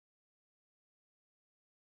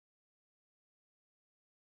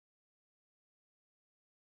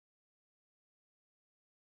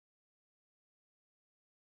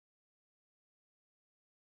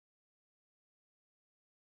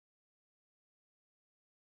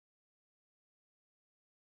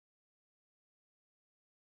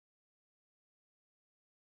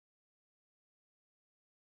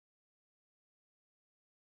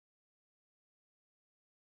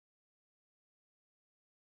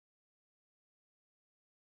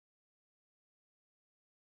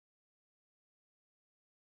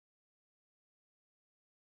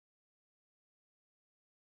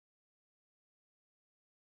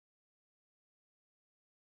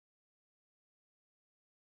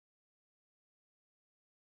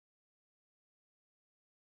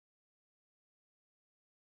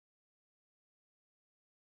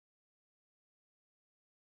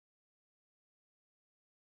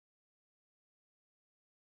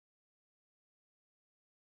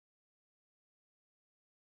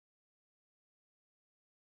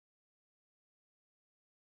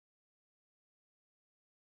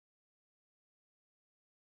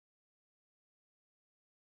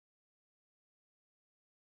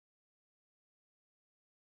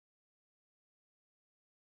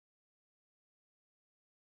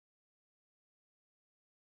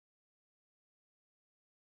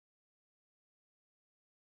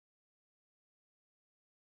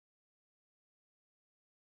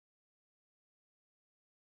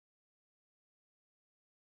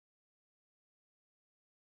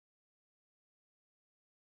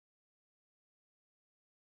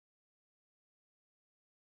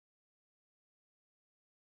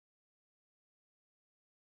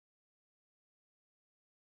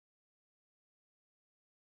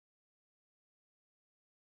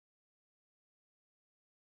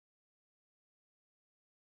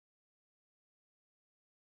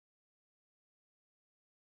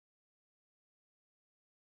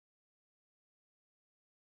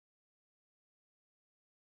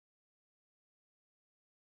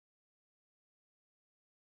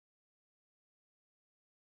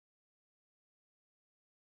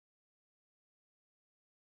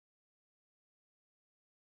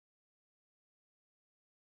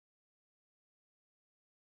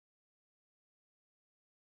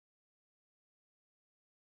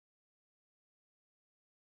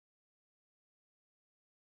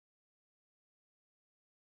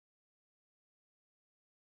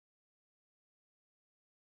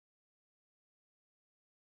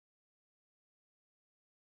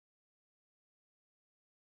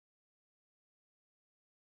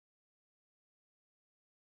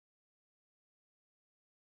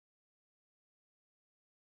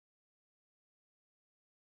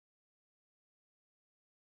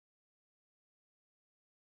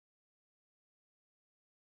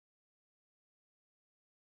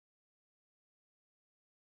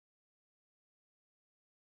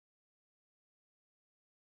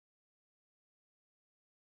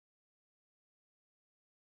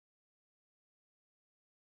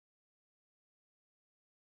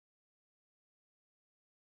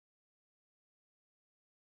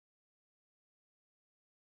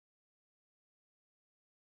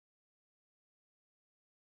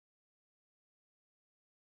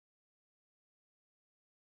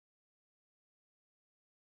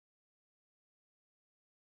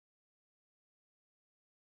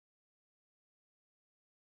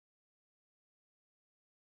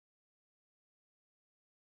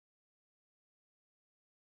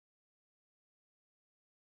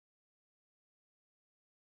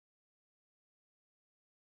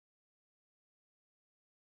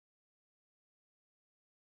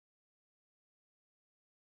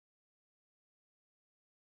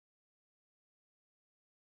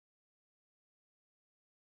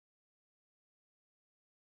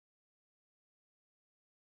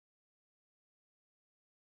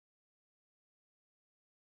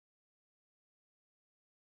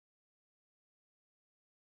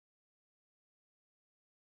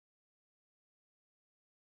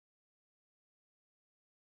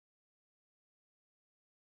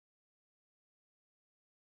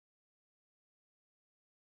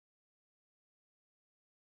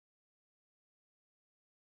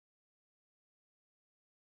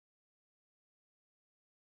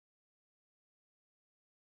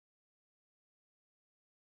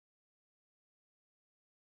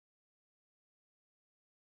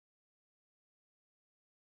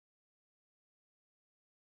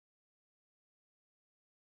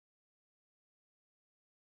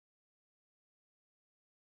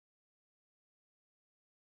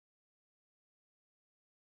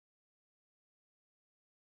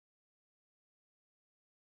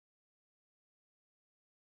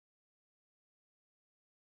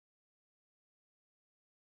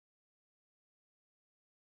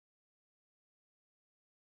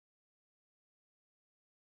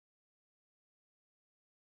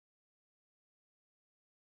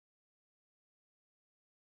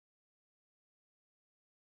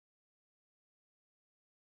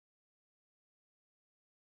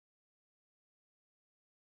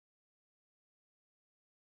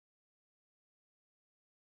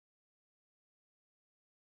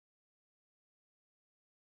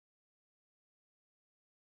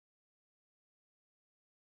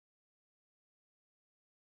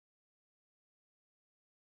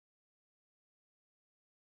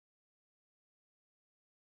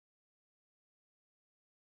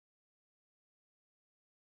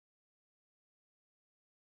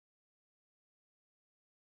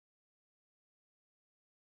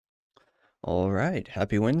All right,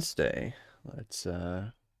 happy Wednesday. Let's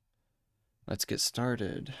get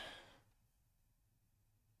started.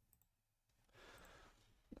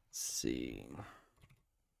 Let's see.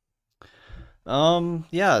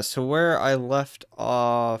 Yeah, so where I left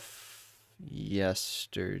off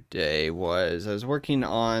yesterday was I was working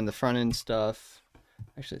on the front end stuff.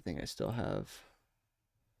 Actually, I think I still have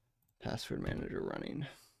password manager running.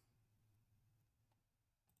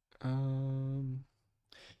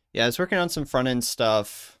 Yeah, I was working on some front end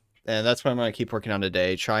stuff, and that's what I'm gonna keep working on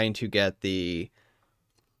today, trying to get the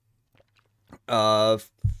uh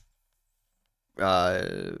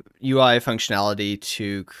UI functionality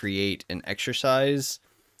to create an exercise.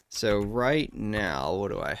 So right now,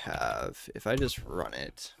 what do I have? If I just run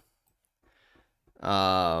it,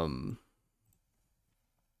 so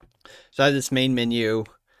I have this main menu,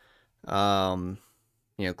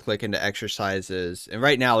 click into exercises, and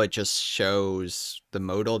right now it just shows the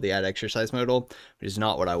modal, the add exercise modal, which is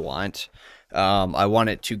not what I want. I want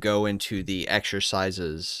it to go into the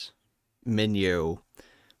exercises menu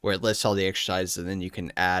where it lists all the exercises, and then you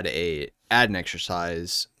can add an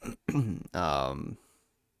exercise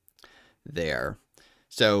there.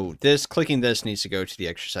 So clicking this needs to go to the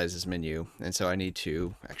exercises menu, and so I need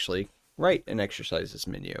to actually write an exercises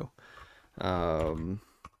menu. So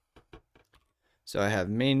I have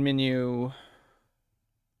main menu.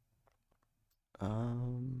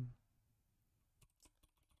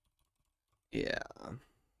 Yeah.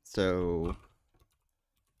 So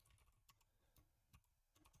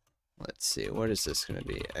let's see, what is this going to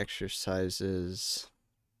be? Exercises.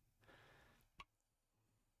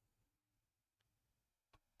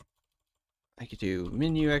 I could do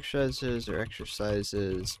menu exercises or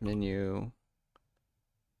exercises menu.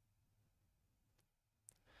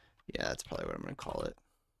 Yeah, that's probably what I'm going to call it.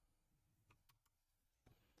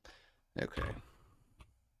 Okay.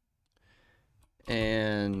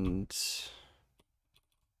 And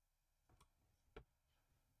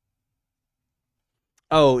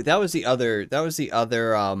oh, that was the other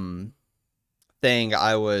thing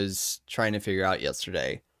I was trying to figure out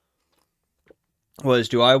yesterday. Was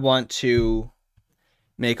do I want to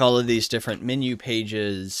make all of these different menu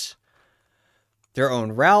pages their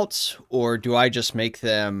own routes, or do I just make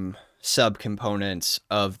them subcomponents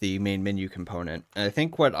of the main menu component? And I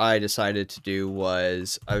think what I decided to do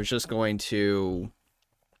was I was just going to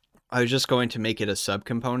make it a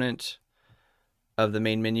subcomponent of the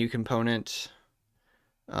main menu component.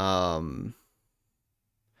 Yeah,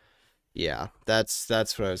 that's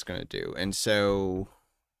what I was going to do. And so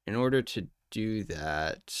in order to do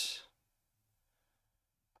that,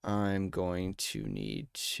 I'm going to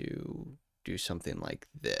need to do something like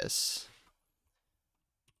this.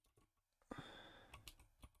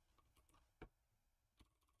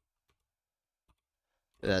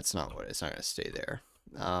 That's not what it's not going to stay there.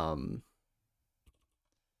 All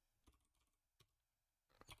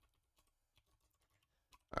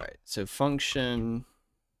right, so function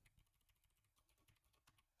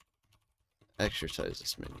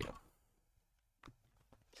exercises menu.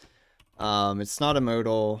 It's not a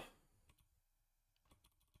modal,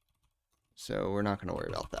 so we're not going to worry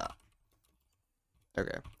about that.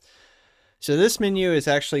 Okay. So this menu is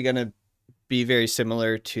actually going to be very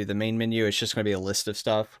similar to the main menu. It's just going to be a list of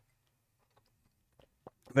stuff.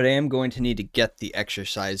 But I am going to need to get the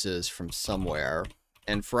exercises from somewhere.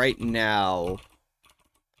 And for right now,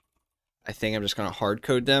 I think I'm just going to hard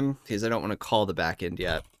code them because I don't want to call the backend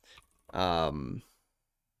yet.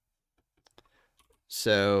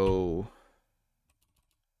 So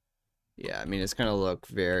yeah, I mean, it's going to look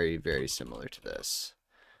very, very similar to this.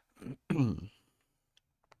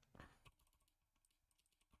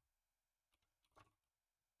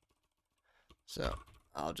 So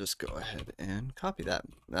I'll just go ahead and copy that.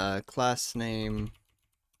 Class name.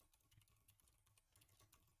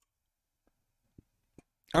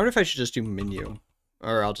 I wonder if I should just do menu,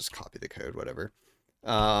 or I'll just copy the code, whatever.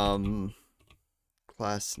 Class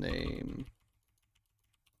name.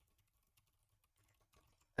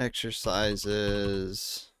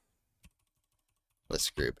 Exercises.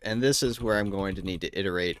 List group. And this is where I'm going to need to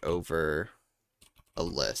iterate over a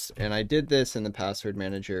list. And I did this in the password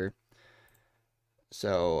manager.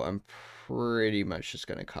 So I'm pretty much just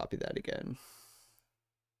going to copy that again.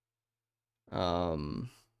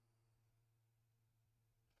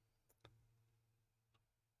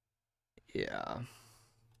 Yeah.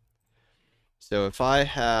 So if I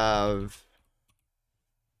have,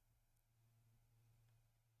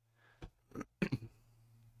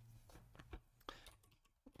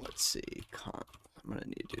 let's see, I'm going to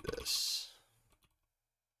need to do this.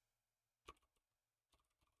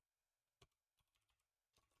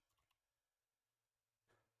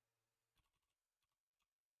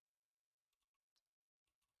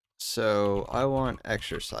 So I want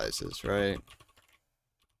exercises, right?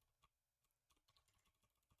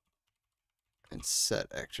 And set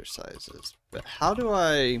exercises. But how do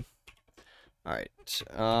I... Alright.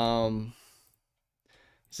 So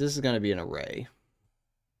this is going to be an array.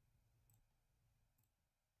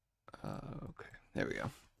 Okay, there we go.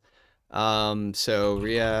 So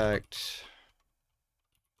React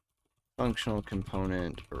functional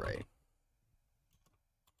component array.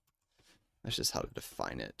 That's just how to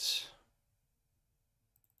define it.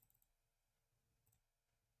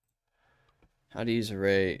 How to use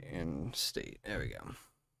array in state. There we go.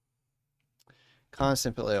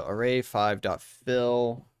 Constant array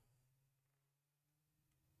 5.fill.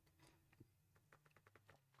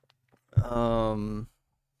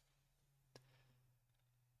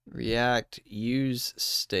 React use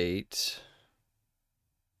state.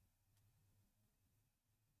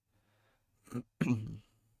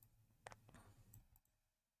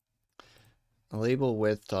 Label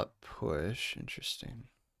width.push. Interesting.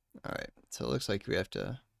 All right. So it looks like we have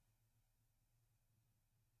to.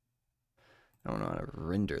 I don't know how to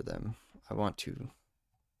render them. I want to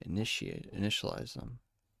initialize them.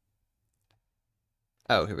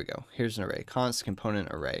 Oh, here we go. Here's an array. Const component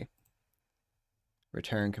array.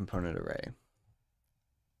 Return component array.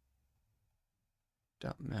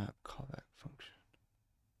 .map callback function.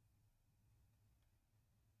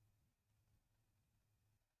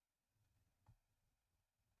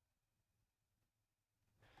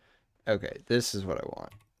 Okay, this is what I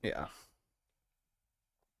want. Yeah.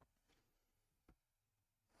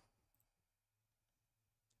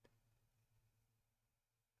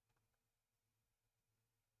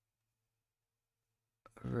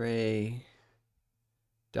 Array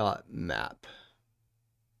dot map.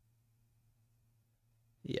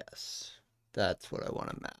 Yes, that's what I want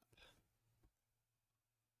to map.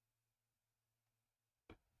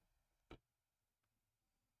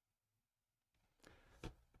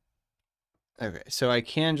 Okay, so I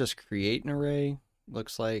can just create an array,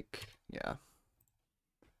 looks like. Yeah.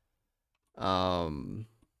 And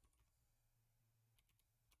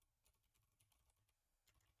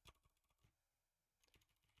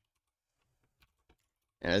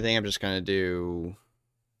I think I'm just gonna do,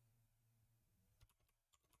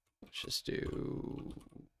 let's just do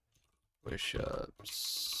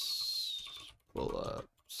push-ups, pull-ups,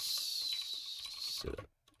 sit-ups.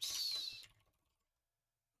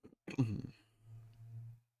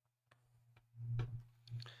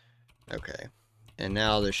 Okay, and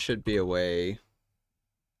now there should be a way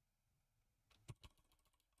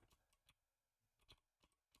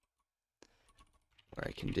where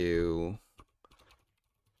I can do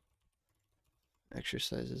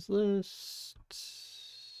exercises list.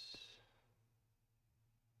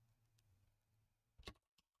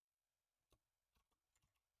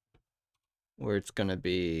 Where it's going to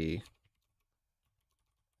be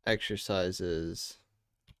exercises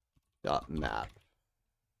dot map.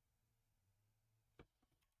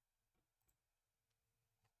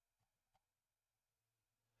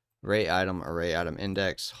 Array item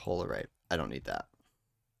index, whole array. I don't need that.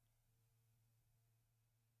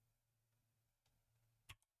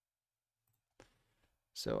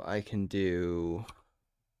 So I can do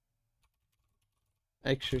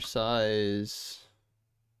exercise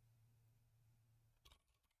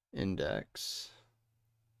index.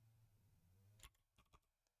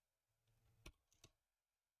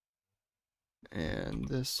 And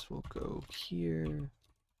this will go here.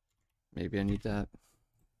 Maybe I need that.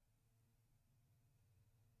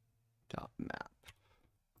 Dot map.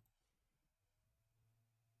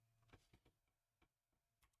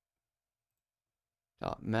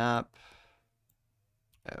 Dot map.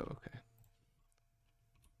 Oh, okay.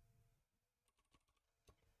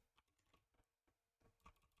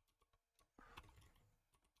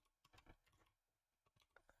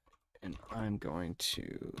 And I'm going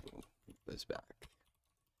to move this back.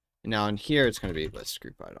 And now in here, it's going to be list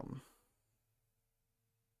group item.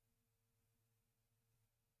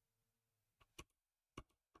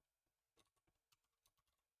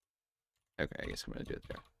 Okay, I guess I'm going to do it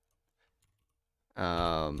there.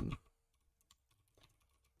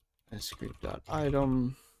 List group dot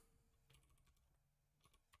item.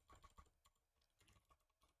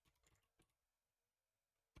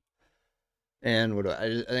 And what do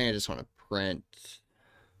I think I just want to print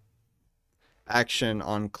action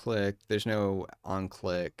on click. There's no on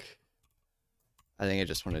click. I think I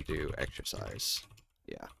just want to do exercise.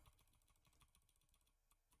 Yeah.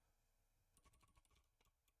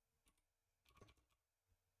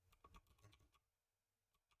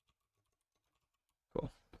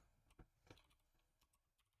 Cool.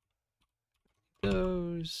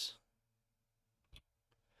 Those.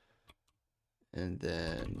 And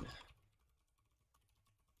then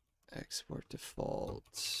export default.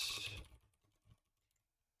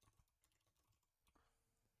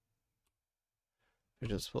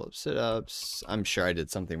 Just pull up sit-ups. I'm sure I did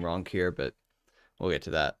something wrong here, but we'll get to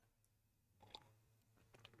that.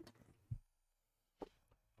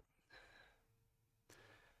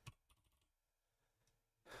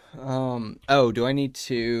 Oh, do I need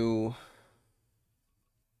to?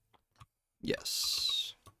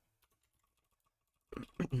 Yes.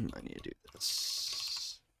 I need to do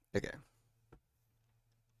this. Okay.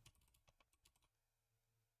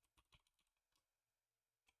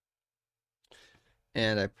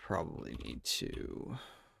 And I probably need to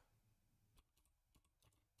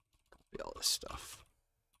copy all this stuff.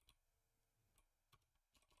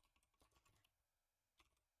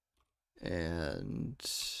 And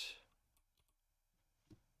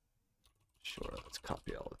sure, let's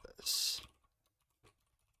copy all of this.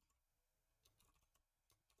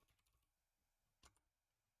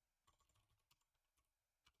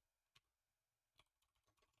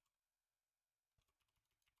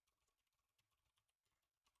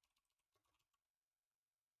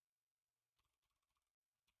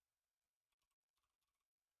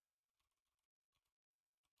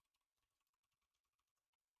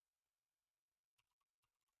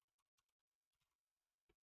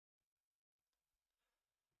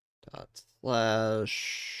 Dot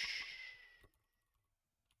slash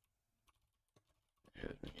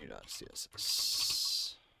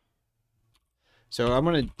menu.css. So I'm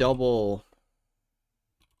going to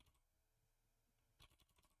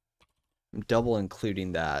I'm double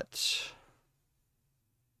including that.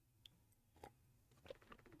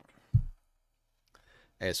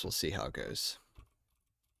 I guess we'll see how it goes.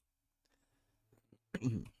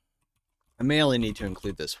 I may only need to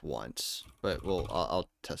include this once, but I'll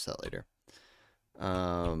test that later.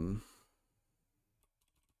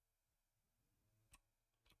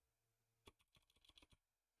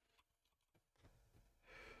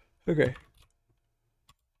 Okay.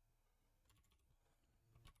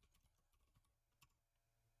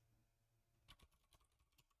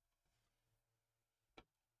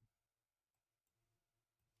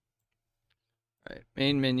 All right,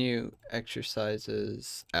 main menu,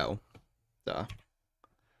 exercises. Oh, duh.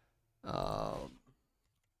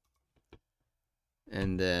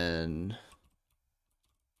 And then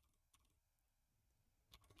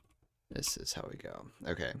this is how we go.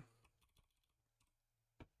 Okay.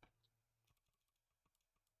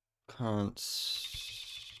 Const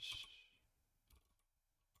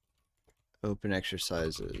open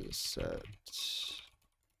exercises set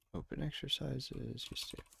open exercises, you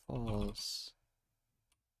state false.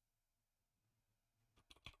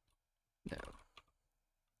 No.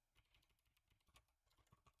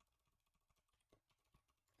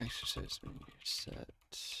 Exercise menu set.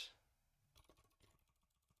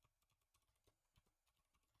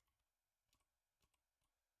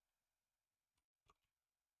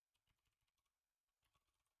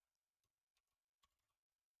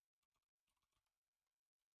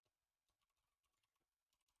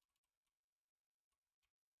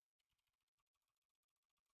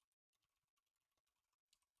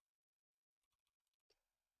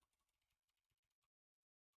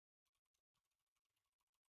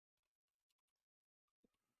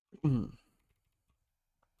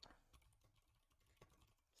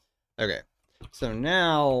 Okay, so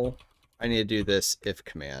now I need to do this if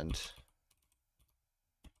command.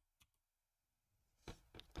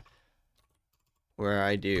 Where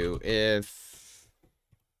I do if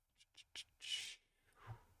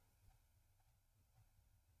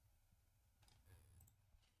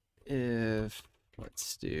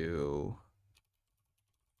let's do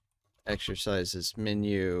exercises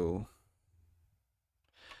menu.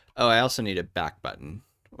 Oh, I also need a back button.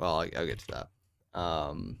 Well, I'll get to that.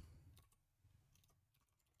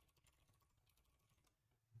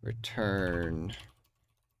 Return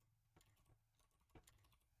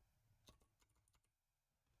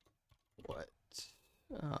what?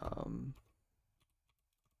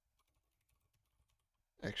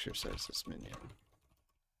 Exercises menu.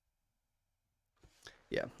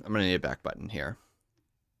 Yeah, I'm gonna need a back button here.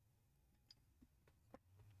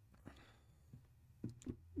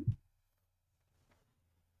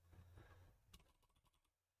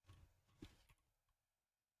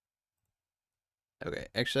 Okay,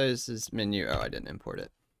 exercises menu. Oh, I didn't import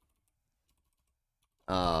it.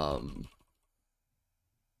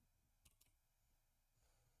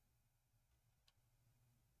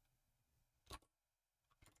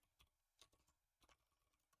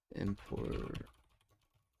 Import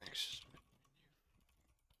exercise menu.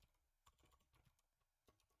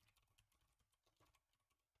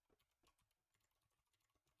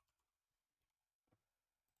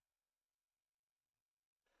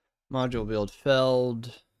 Module build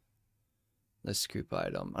failed. List group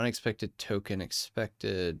item. Unexpected token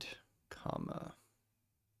expected, comma.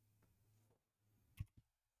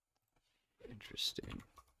 Interesting.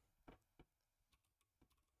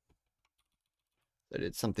 I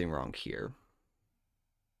did something wrong here.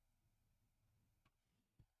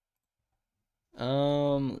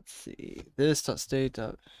 Let's see. This dot state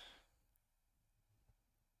dot.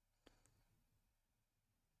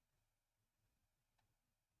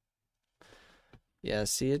 Yeah,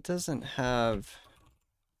 see, it doesn't have.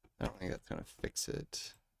 I don't think that's gonna fix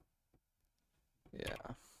it.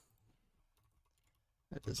 Yeah.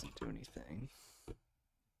 That doesn't do anything.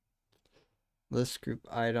 List group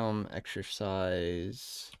item,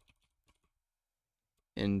 exercise,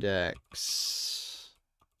 index.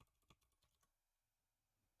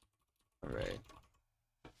 All right.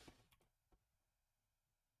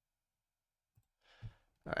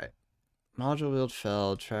 All right. Module build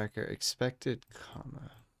failed, tracker expected,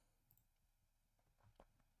 comma.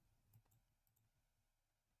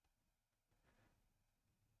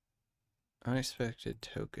 Unexpected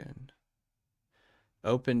token.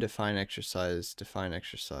 Open define exercise, close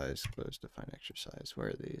define exercise. Where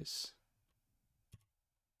are these?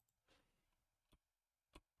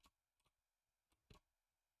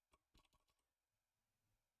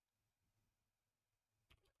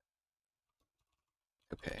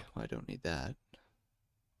 Okay, well, I don't need that.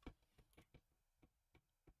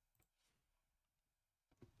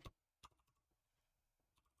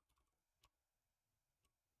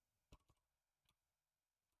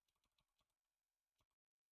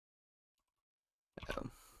 Oh.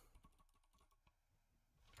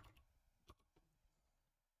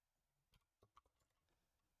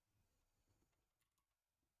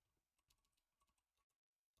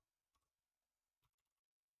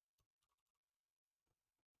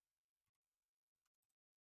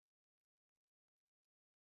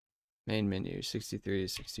 Main menu, 63,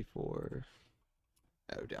 64.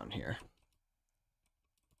 Oh, down here.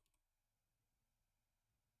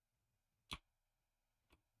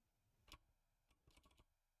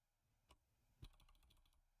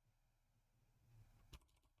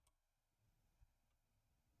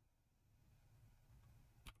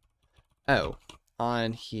 Oh,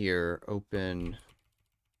 on here, open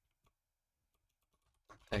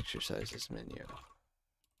exercises menu.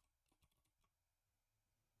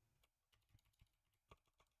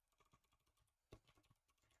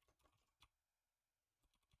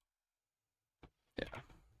 Yeah.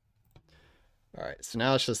 All right, so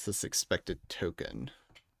now it's just this expected token.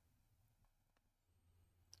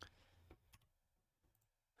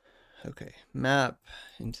 Okay, map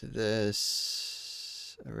into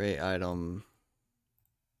this array item.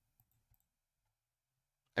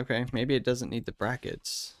 Okay, maybe it doesn't need the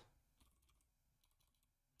brackets.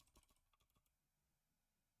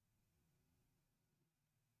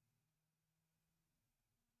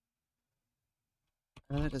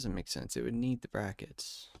 That doesn't make sense. It would need the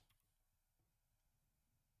brackets.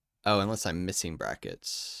 Oh, unless I'm missing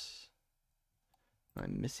brackets. Am I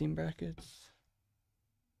missing brackets?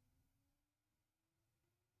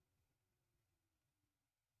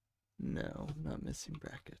 No, I'm not missing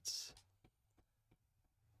brackets.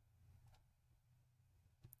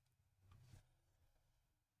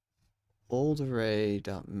 Old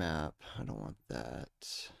array.map. I don't want that.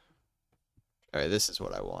 All right, this is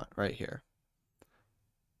what I want right here.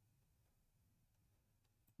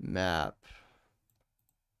 Map.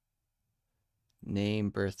 Name,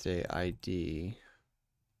 birthday, ID.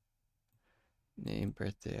 Name,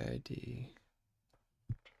 birthday, ID.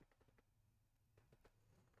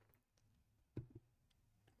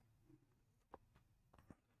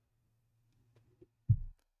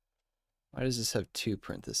 Why does this have two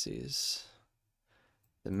parentheses?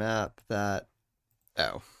 The map, that.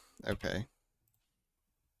 Oh, okay.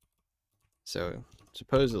 So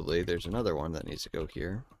supposedly there's another one that needs to go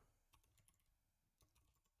here.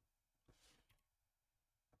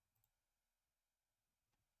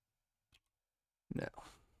 No.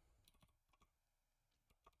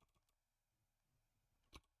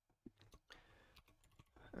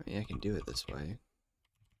 I mean, I can do it this way.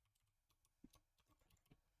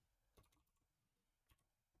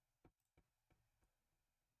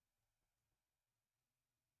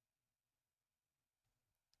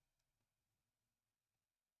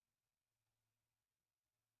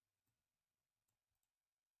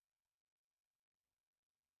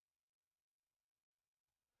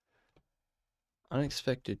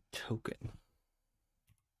 Unexpected token.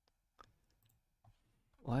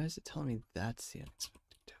 Why is it telling me that's the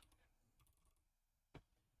unexpected token?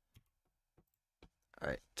 All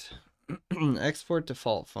right. Export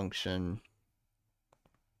default function.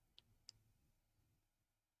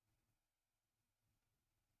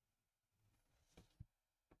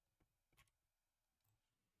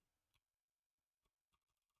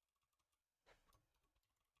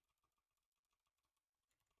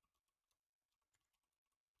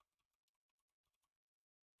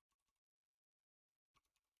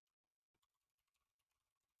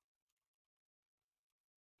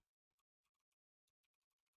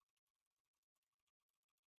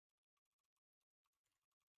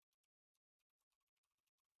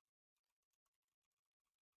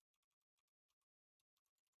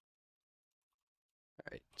 All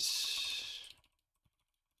right.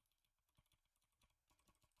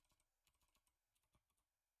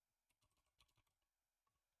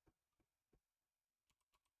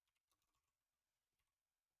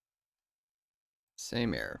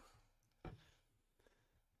 Same error.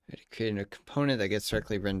 Creating a component that gets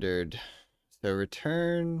directly rendered. So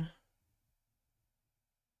return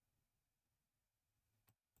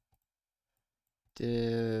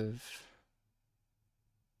div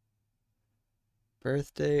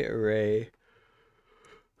birthday array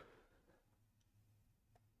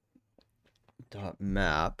dot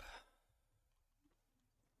map,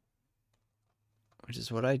 which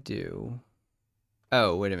is what I do.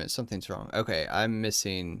 Oh, wait a minute, something's wrong. Okay, I'm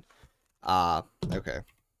missing. Okay.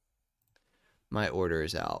 My order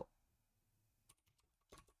is out.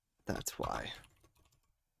 That's why.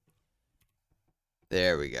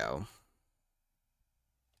 There we go.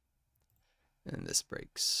 And this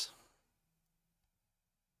breaks.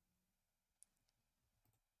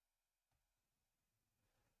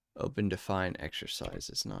 Open define exercise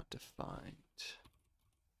is not defined.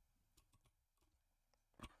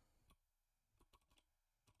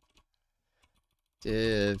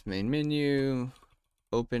 Div main menu,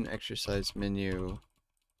 open exercise menu,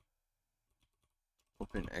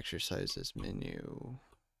 open exercises menu,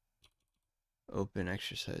 open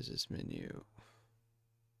exercises menu.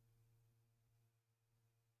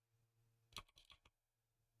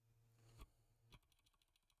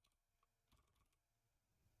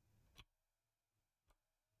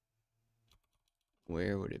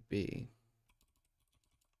 Where would it be?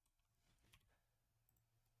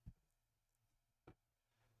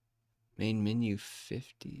 Main menu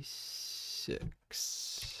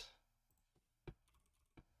 56.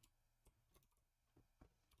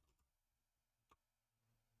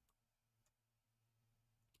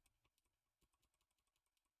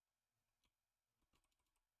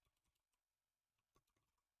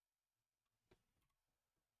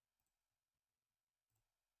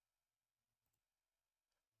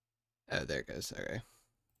 Oh, there it goes. Okay.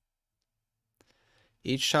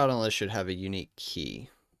 Each child on the list should have a unique key.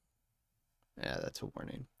 Yeah, that's a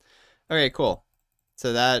warning. Okay, cool.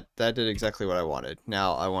 So that did exactly what I wanted.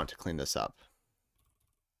 Now I want to clean this up.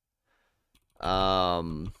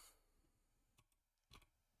 Can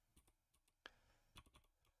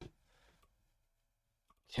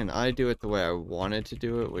I do it the way I wanted to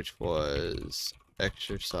do it, which was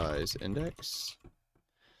exercise index?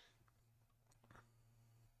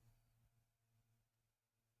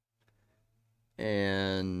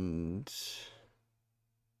 And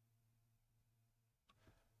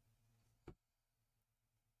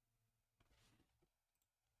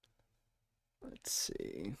let's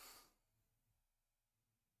see.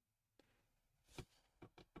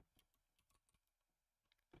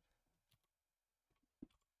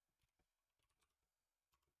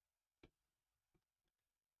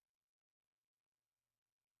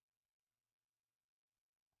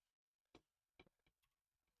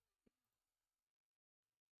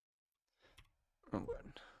 Oh,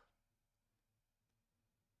 good.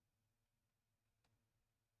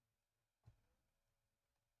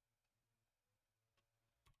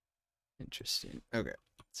 Interesting. Okay.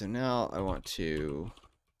 So now I want to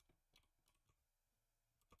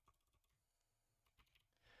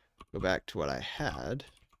go back to what I had.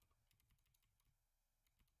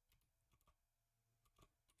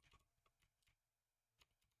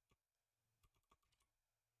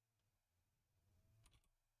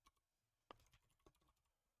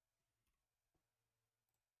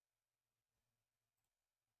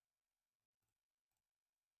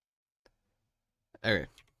 Okay,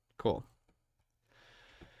 cool.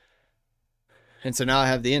 And so now I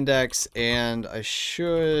have the index, and I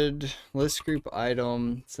should list group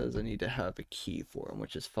item says I need to have a key for them,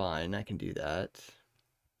 which is fine. I can do that.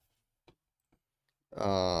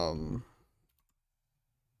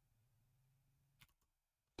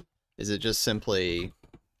 Is it just simply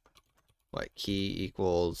what key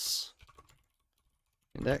equals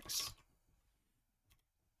index?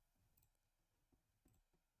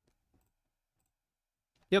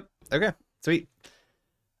 Yep. Okay. Sweet.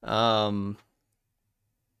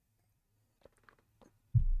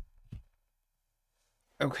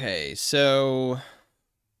 Okay, so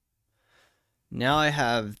now I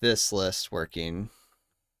have this list working.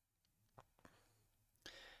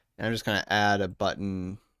 And I'm just going to add a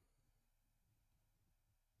button.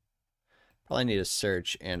 Probably need a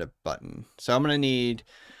search and a button. So I'm going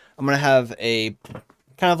to have a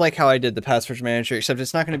kind of like how I did the password manager, except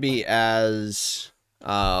it's not going to be as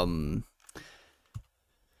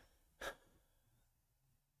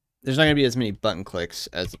there's not going to be as many button clicks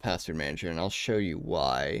as the password manager, and I'll show you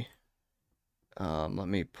why. Let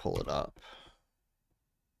me pull it up.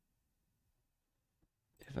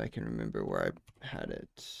 If I can remember where I had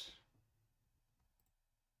it.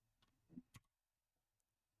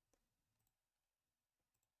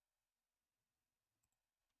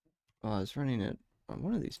 Oh, I was running it on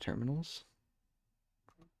one of these terminals.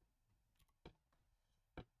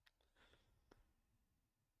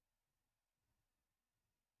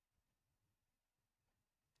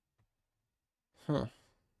 Huh.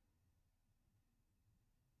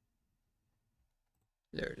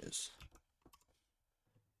 There it is.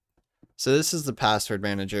 So this is the password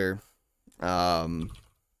manager. And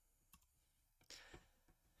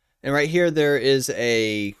right here, there is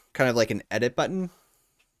a kind of like an edit button.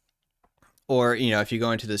 Or, you know, if you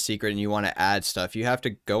go into the secret and you want to add stuff, you have to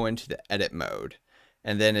go into the edit mode.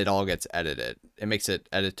 And then it all gets edited. It makes it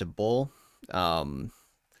editable. And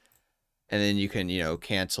then you can, you know,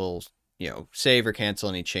 cancel, you know, save or cancel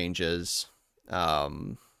any changes.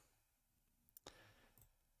 The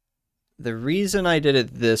reason I did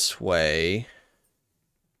it this way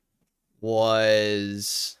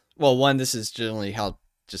was, well, one, this is generally how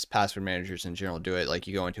just password managers in general do it. Like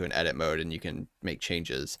you go into an edit mode and you can make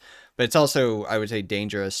changes. But it's also, I would say,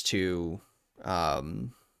 dangerous to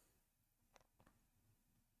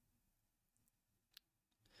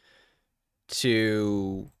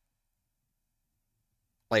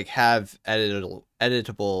like have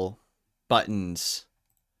editable buttons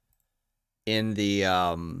in the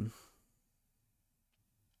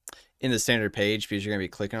standard page, because you're going to be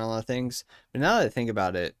clicking on a lot of things. But now that I think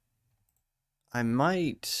about it, I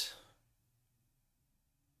might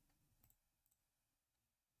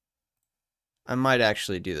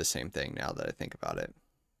actually do the same thing now that I think about it.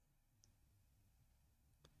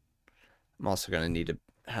 I'm also going to need to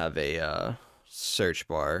have a search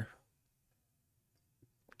bar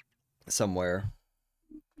somewhere,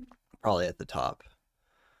 probably at the top.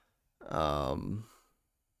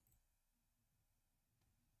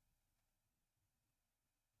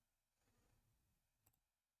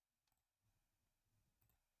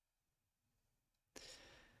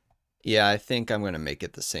 Yeah, I think I'm going to make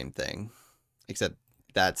it the same thing, except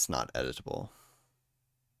that's not editable.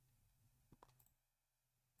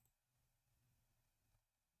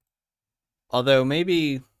 Although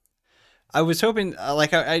maybe I was hoping,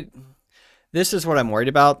 like this is what I'm worried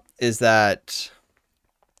about, is that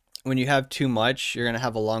when you have too much, you're going to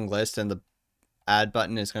have a long list and the add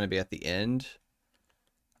button is going to be at the end.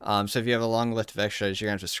 So if you have a long list of extras, you're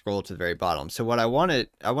going to have to scroll to the very bottom. So what I want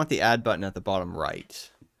the add button at the bottom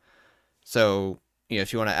right. So, you know,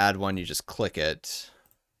 if you want to add one, you just click it.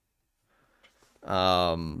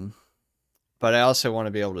 But I also want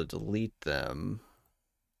to be able to delete them.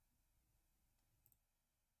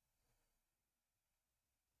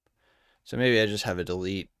 So maybe I just have a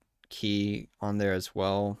delete key on there as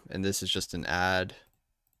well. And this is just an add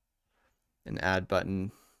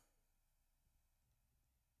button.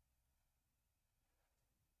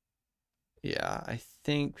 Yeah, I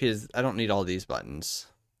think because I don't need all these buttons.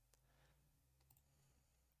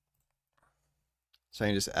 So I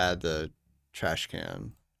can just add the trash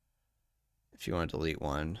can if you want to delete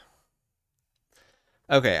one.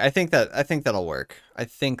 Okay, I think that'll work.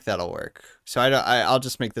 So I'll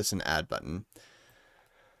just make this an add button.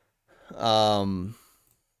 So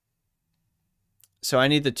I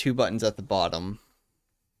need the two buttons at the bottom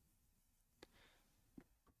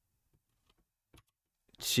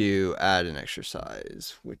to add an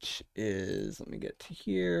exercise, which is, let me get to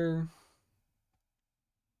here.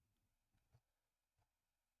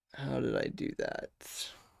 How did I do that?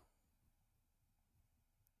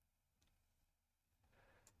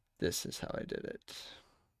 This is how I did it.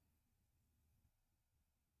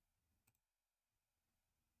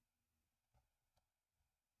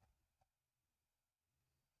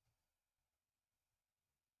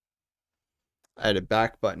 I had a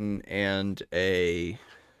back button and a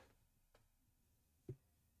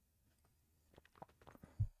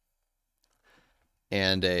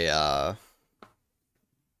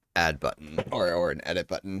add button or an edit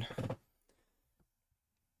button.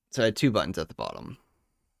 So I had 2 buttons at the bottom.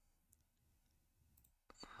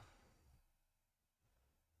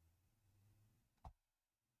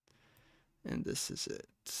 And this is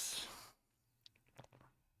it.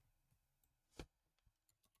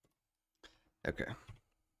 Okay.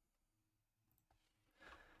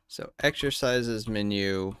 So exercises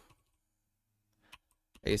menu.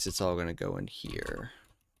 I guess it's all going to go in here.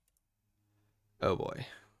 Oh boy.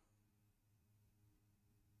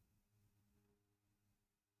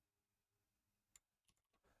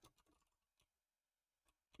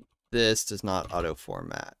 This does not auto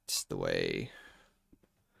format the way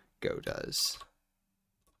Go does.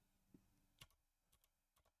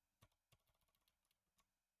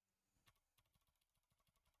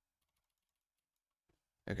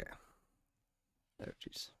 Okay. Oh,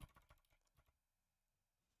 jeez.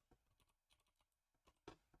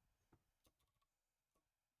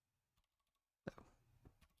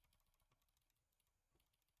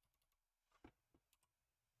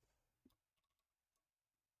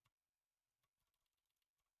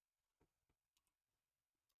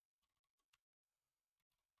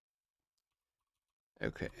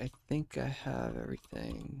 Okay, I think I have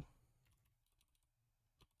everything.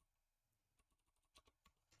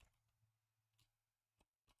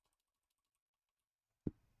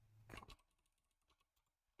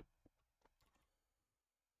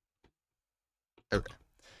 Okay.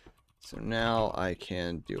 So now I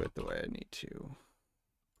can do it the way I need to.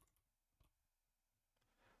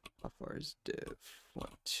 How far is div? 1,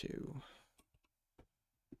 2.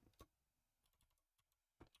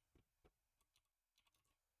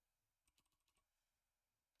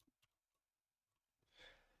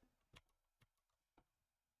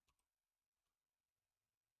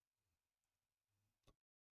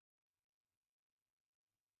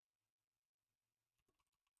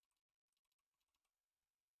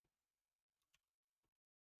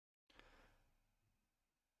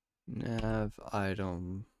 Nav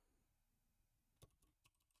item.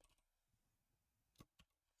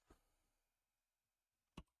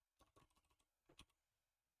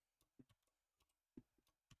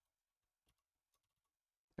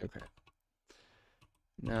 Okay.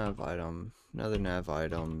 Nav item. Another nav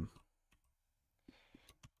item.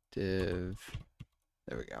 Div.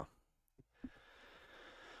 There we go.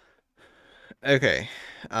 Okay.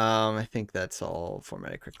 I think that's all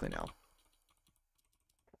formatted correctly now.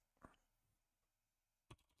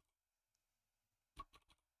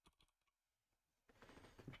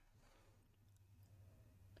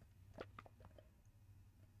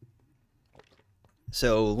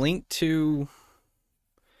 So link to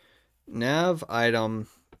nav item.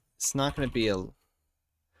 It's not going to be a.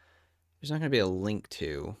 There's not going to be a link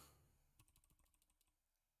to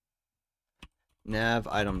nav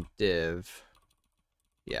item div.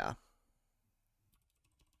 Yeah.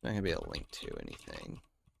 Not going to be a link to anything.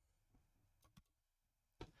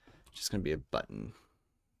 Just going to be a button.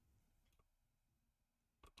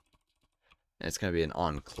 And it's going to be an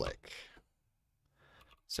on click.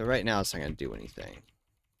 So right now it's not going to do anything.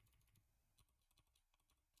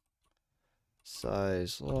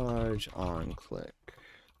 Size large, on click.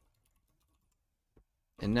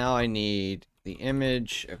 And now I need the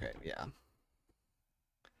image. Okay, yeah.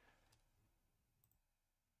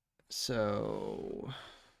 So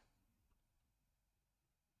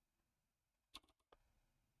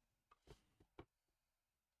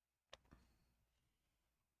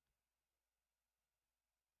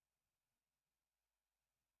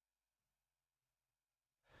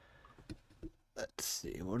let's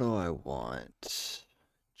see, what do I want?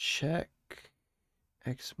 Check,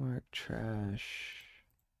 Xmark, trash.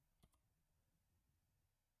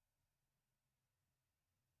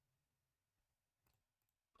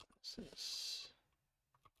 What's this?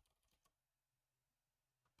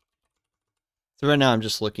 So right now I'm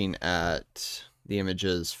just looking at the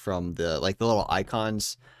images from the, like the little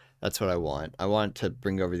icons. That's what I want. I want to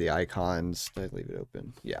bring over the icons. Did I leave it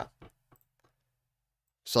open? Yeah.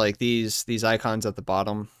 So like these icons at the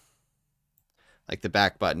bottom, like the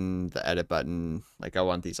back button, the edit button, like I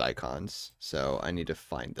want these icons. So I need to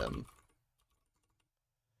find them.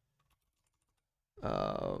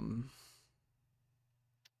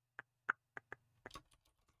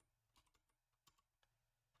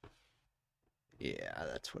 Yeah,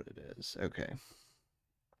 that's what it is. Okay.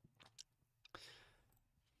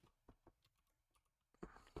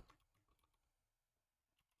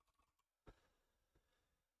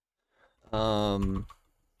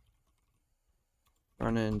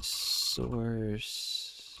 Run in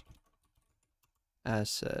source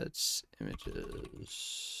assets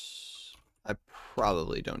images. I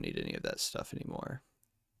probably don't need any of that stuff anymore.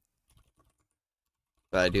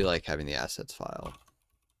 But I do like having the assets file.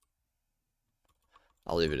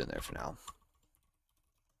 I'll leave it in there for now.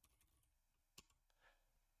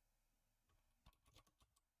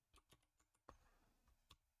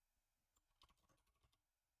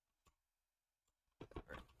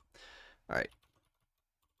 All right.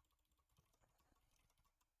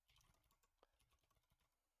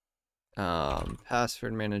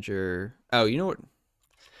 Password manager. Oh, you know what?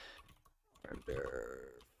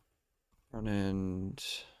 Front end,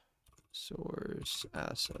 source,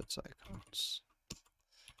 assets, icons.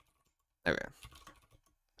 Okay.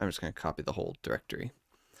 I'm just gonna copy the whole directory.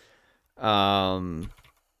 Password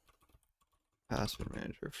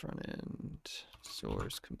manager, front end,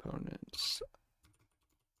 source components.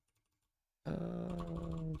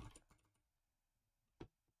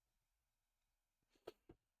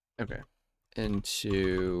 Okay.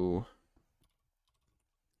 Into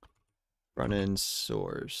front end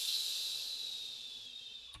source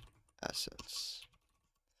assets.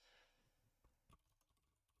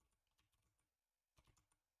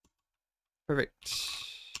 Perfect.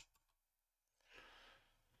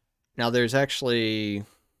 Now there's a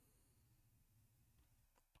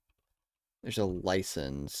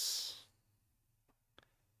license.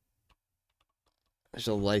 There's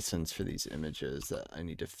a license for these images that I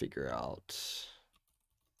need to figure out.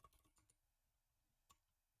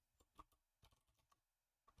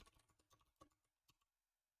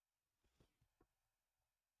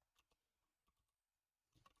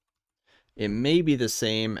 It may be the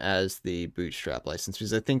same as the Bootstrap license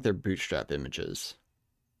because I think they're Bootstrap images.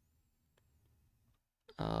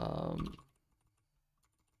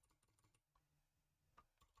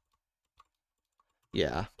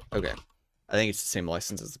 Yeah, okay. I think it's the same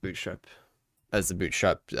license as the Bootstrap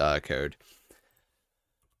code.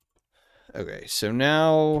 Okay, so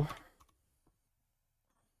now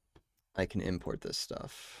I can import this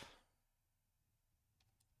stuff.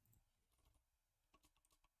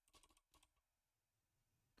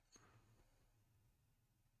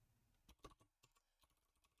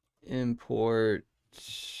 Import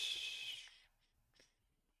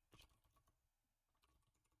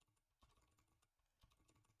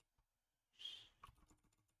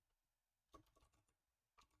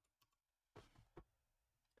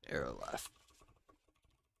arrow left.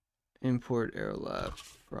 Import arrow left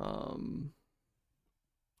from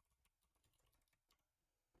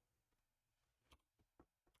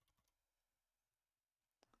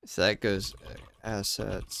so that goes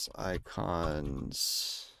assets,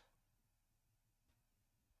 icons,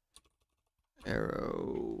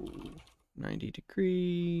 arrow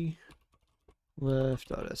 90°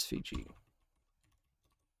 left.svg.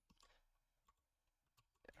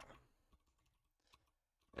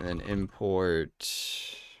 And then import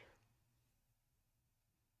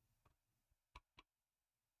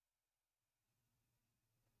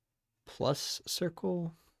plus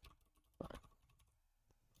circle.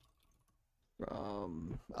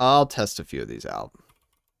 I'll test a few of these out.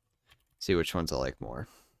 See which ones I like more.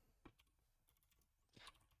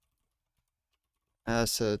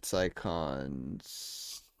 Assets,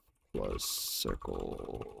 icons, plus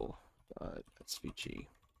circle .svg.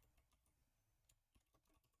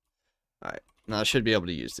 Alright, now I should be able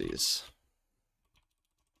to use these.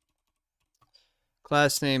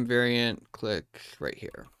 Class name variant, click right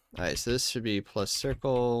here. Alright, so this should be plus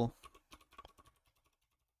circle.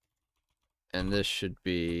 And this should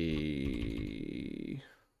be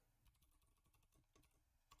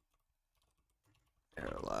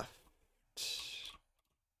arrow left.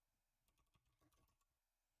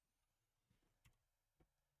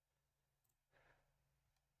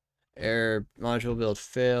 Error, module build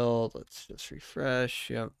failed. Let's just refresh.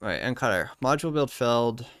 Yep. All right, encoder. Module build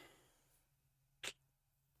failed.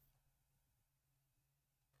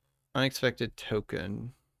 Unexpected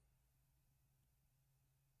token.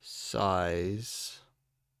 Size.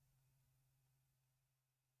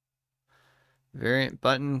 Variant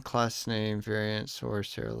button, class name, variant,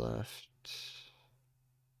 source, arrow left.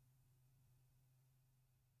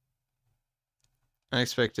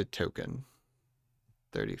 Unexpected token.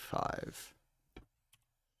 35.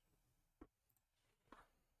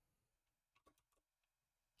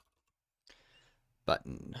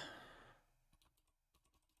 Button.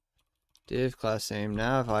 Div class name,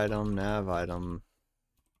 nav item.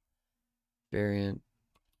 Variant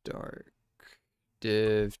dark.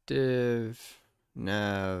 Div,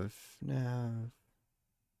 nav.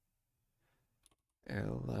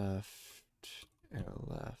 Arrow left.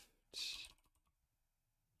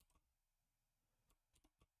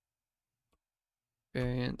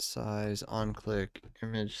 Variant size, on click,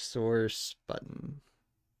 image source, button.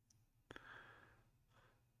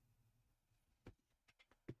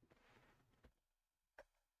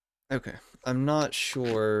 Okay, I'm not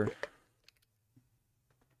sure.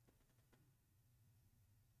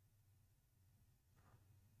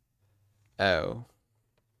 Oh.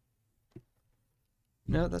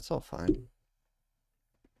 No, that's all fine.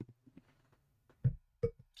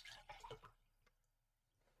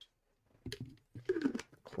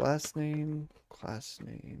 Class name, class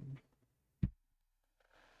name.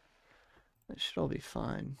 That should all be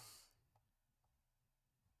fine.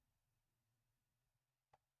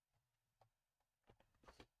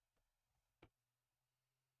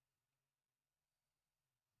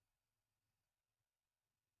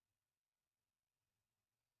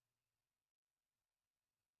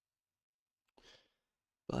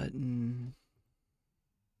 Button.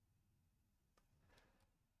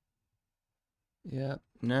 Yep.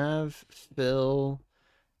 Nav, fill,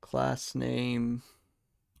 class name.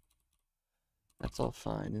 That's all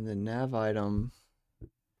fine. And then nav item,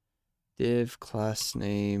 div, class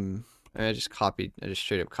name. I just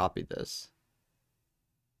straight up copied this.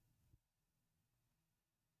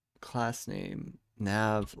 Class name,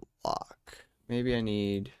 nav, lock. Maybe I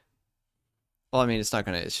need, well, I mean,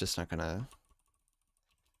 it's just not gonna,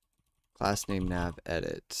 class name, nav,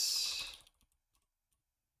 edit.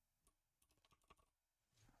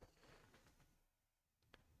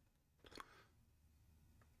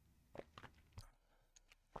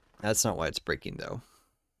 That's not why it's breaking though.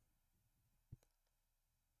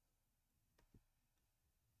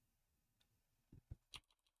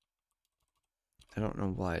 I don't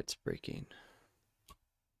know why it's breaking.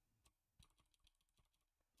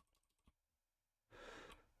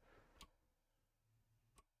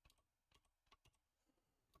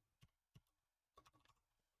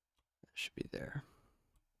 It should be there.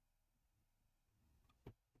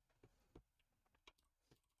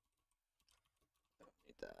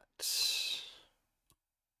 Need that.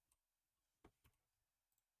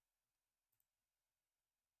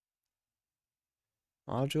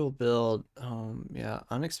 Module build, yeah,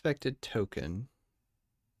 unexpected token.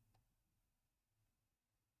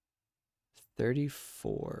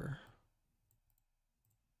 34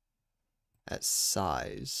 at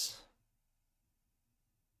size.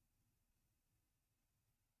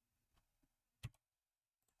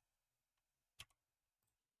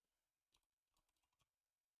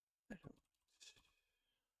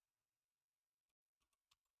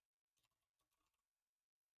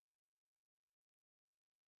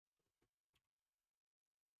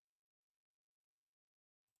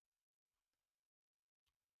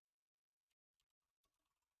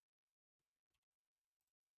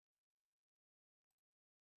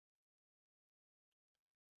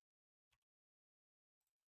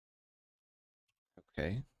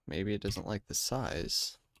 Okay, maybe it doesn't like the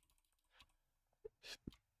size.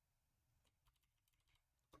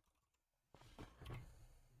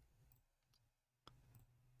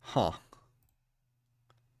 Huh.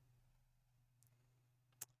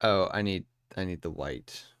 Oh, I need the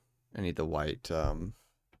white. I need the white arrow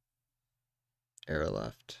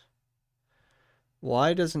left.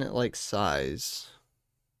 Why doesn't it like size?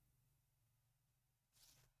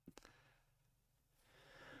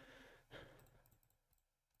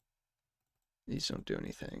 These don't do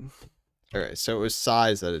anything. Alright, so it was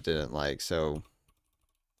size that it didn't like, so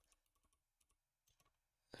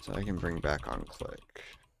I can bring back on click.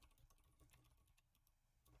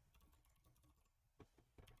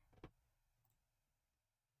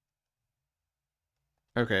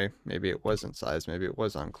 Okay, maybe it wasn't size, maybe it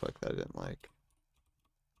was on click that I didn't like.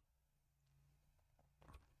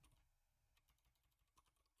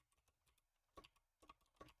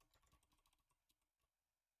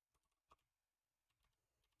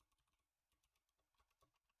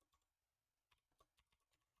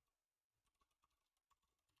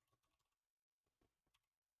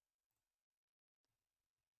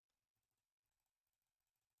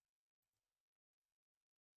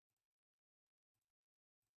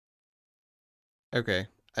 Okay,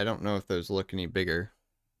 I don't know if those look any bigger.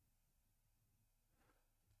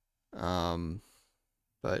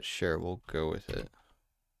 But sure, we'll go with it.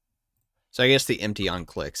 So I guess the empty on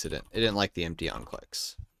clicks, it didn't like the empty on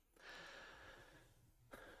clicks.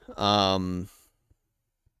 I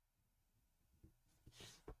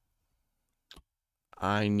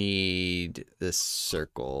need this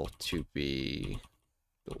circle to be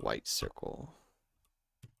the white circle.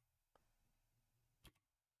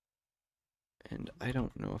 And I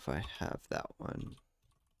don't know if I have that one.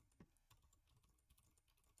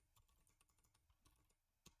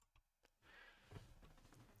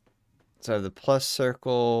 So I have the plus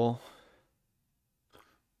circle.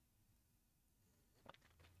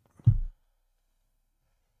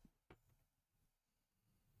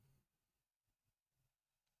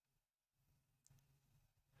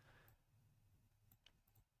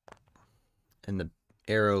 and the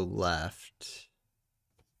arrow left.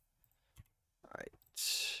 All right.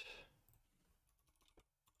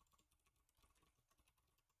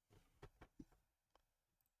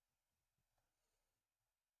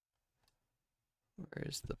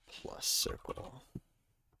 Where's the plus circle?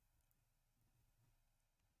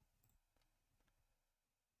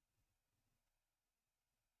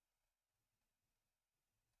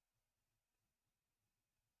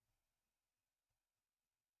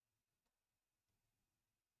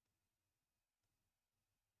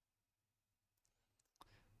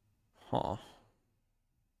 Huh.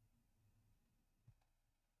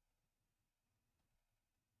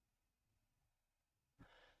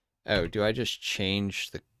 Oh, do I just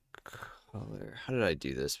change the color? How did I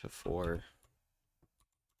do this before?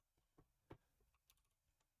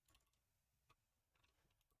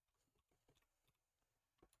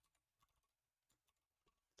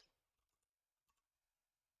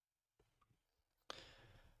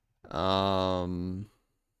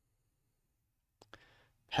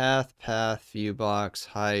 Path, view box,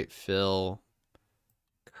 height, fill,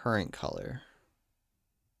 current color.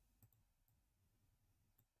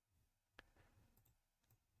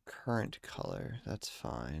 Current color, that's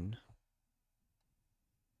fine.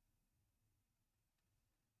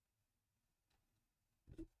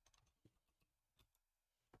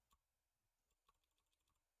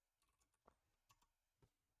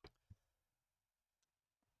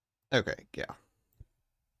 Okay, yeah.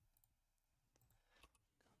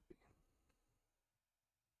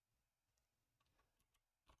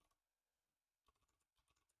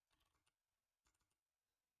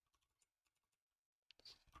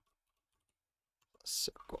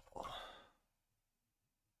 Circle.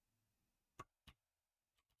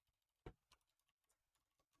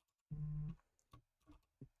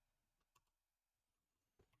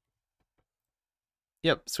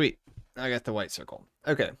 Yep, sweet. I got the white circle.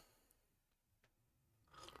 Okay.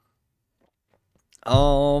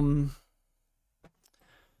 All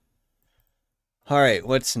right,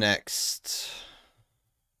 what's next?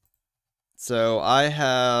 So I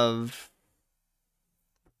have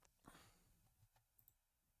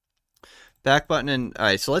back button and all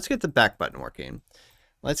right, so let's get the back button working.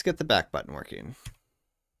 Let's get the back button working.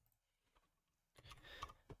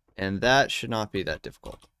 And that should not be that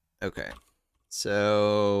difficult. Okay.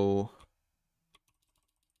 So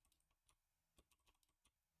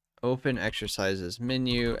open exercises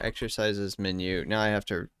menu, exercises menu. Now I have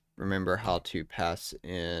to remember how to pass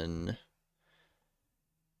in.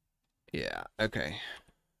 Yeah, okay.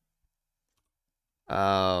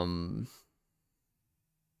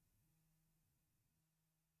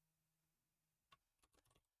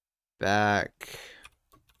 Back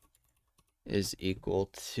is equal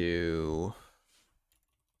to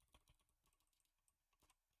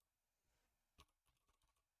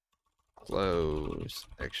close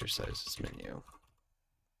exercises menu.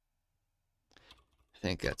 I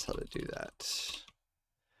think that's how to do that.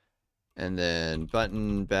 And then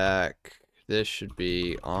button back, this should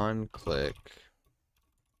be on click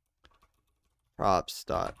props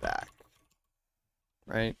dot back,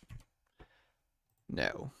 right?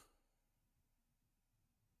 No.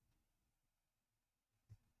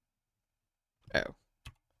 Oh.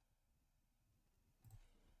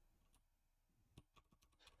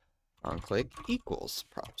 On click equals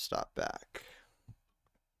props dot back.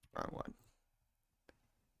 Wrong one.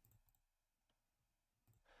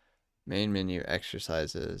 Main menu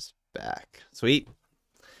exercises back. Sweet.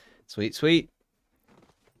 Sweet, sweet.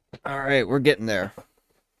 All right, we're getting there.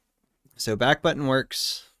 So back button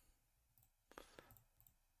works.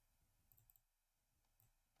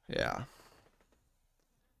 Yeah.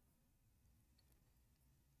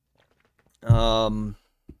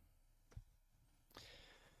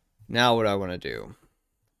 Now what I want to do.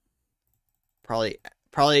 Probably,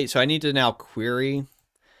 so I need to now query.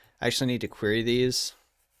 I actually need to query these.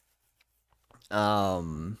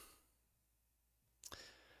 And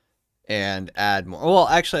add more. Well,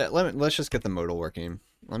 actually, let's just get the modal working.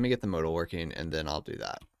 Let me get the modal working, and then I'll do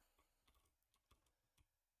that.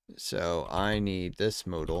 So I need this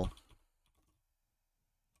modal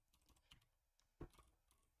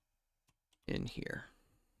in here.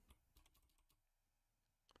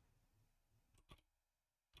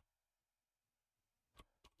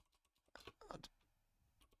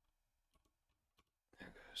 There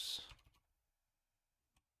it goes.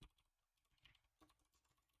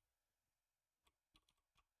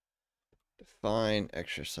 Define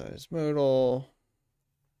exercise modal.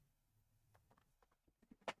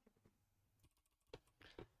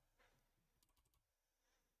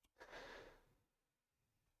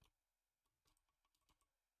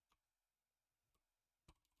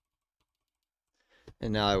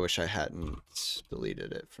 And now I wish I hadn't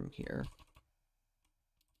deleted it from here.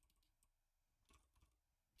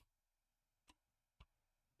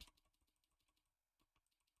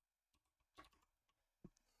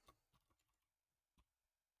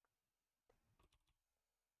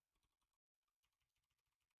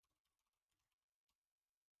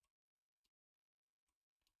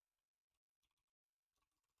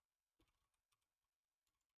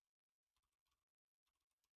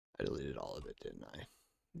 I deleted all of it, didn't I?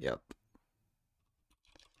 Yep.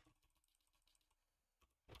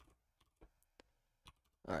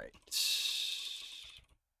 All right.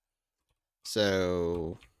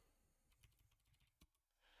 So,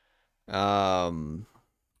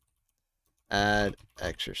 add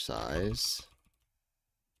exercise.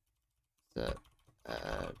 Set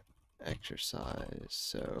add exercise.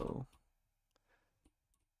 So,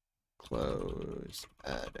 close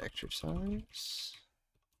add exercise.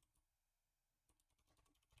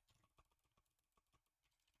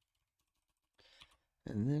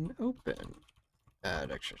 And then open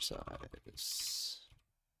add exercise.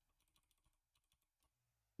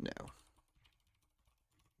 No.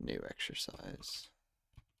 New exercise.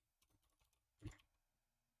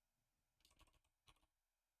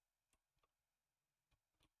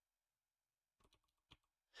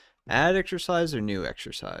 Add exercise or new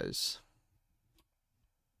exercise?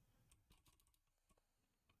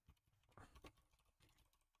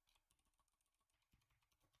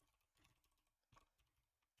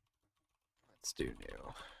 Let's do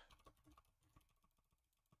new.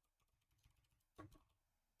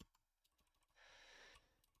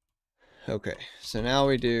 Okay, so now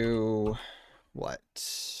we do what?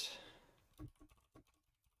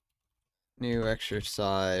 New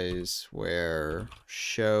exercise where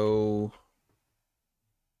show.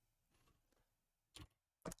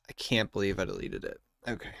 I can't believe I deleted it.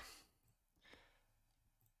 Okay.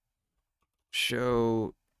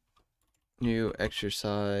 Show new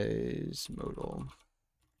exercise modal.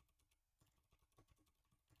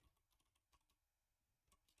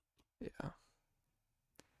 Yeah.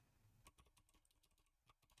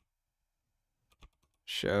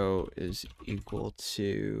 Show is equal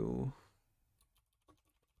to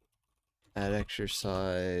add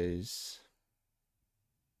exercise.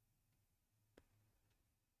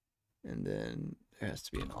 And then there has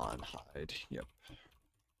to be an on hide. Yep.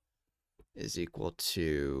 Is equal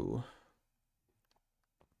to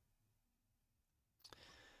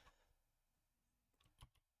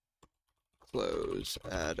close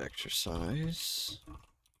add exercise.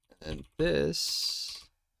 And this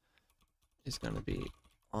is going to be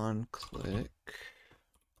on click.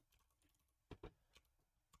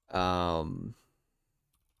 Open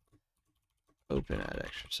add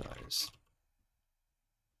exercise.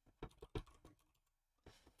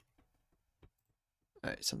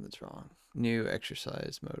 Alright, something's wrong. New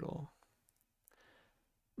exercise modal.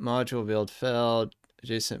 Module build failed.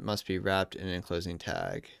 Adjacent must be wrapped in an enclosing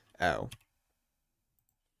tag. Oh.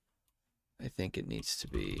 I think it needs to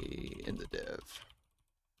be in the div.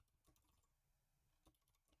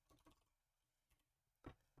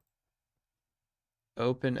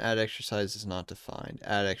 Open add exercise is not defined.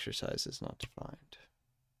 Add exercise is not defined.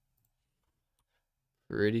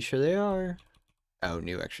 Pretty sure they are. Oh,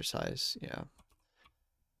 new exercise. Yeah.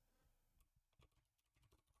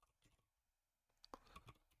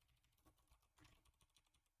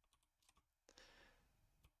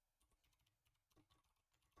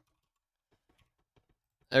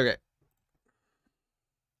 Okay.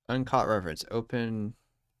 Uncaught reference. Open.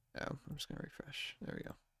 Oh, I'm just going to refresh. There we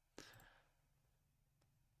go.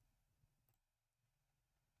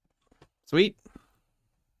 Sweet.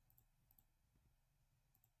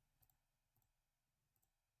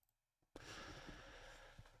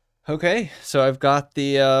 Okay, so I've got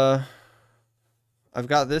the I've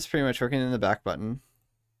got this pretty much working in the back button.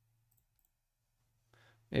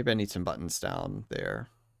 Maybe I need some buttons down there.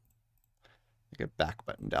 Like a back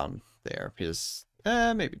button down there because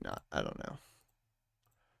maybe not. I don't know.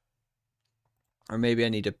 Or maybe I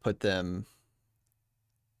need to put them.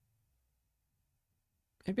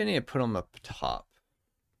 Maybe I need to put them up top.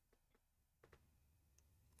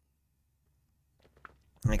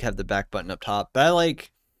 Like have the back button up top. But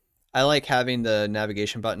I like having the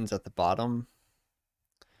navigation buttons at the bottom.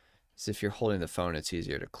 Because if you're holding the phone, it's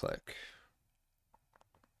easier to click.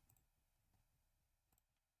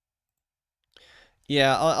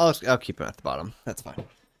 Yeah, I'll keep them at the bottom. That's fine.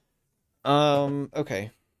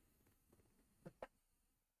 Okay.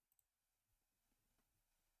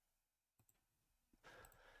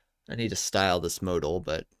 I need to style this modal,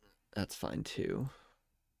 but that's fine too.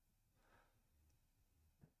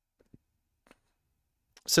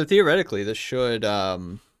 So theoretically, this should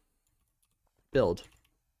build.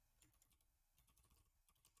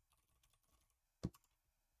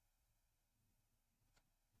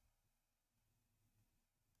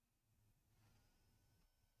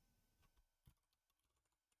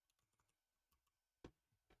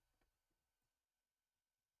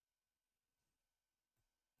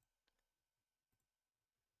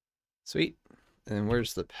 Sweet. And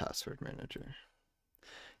where's the password manager?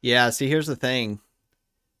 Yeah, see, here's the thing.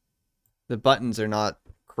 The buttons are not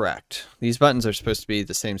correct. These buttons are supposed to be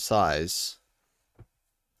the same size.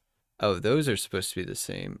 Oh, those are supposed to be the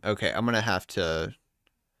same. Okay, I'm going to have to...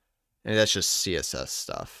 Maybe that's just CSS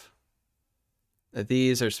stuff.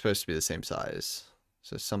 These are supposed to be the same size.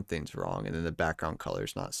 So something's wrong. And then the background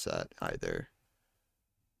color's not set either.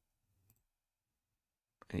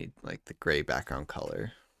 I need like the gray background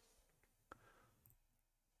color.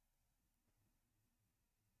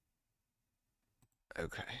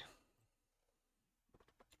 Okay.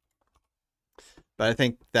 But I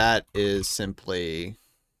think that is simply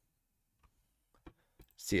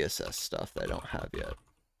CSS stuff that I don't have yet.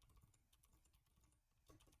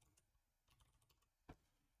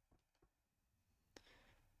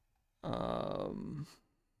 Um,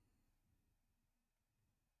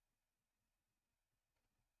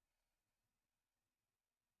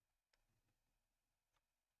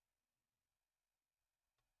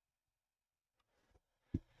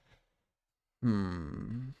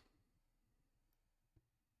 hmm.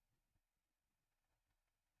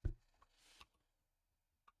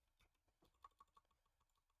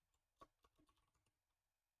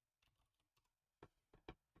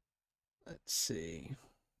 Let's see.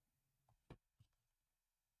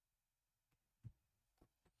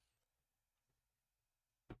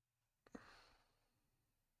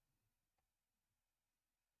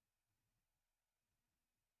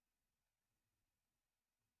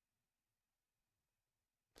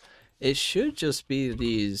 It should just be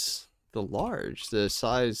these, the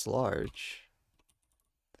size large.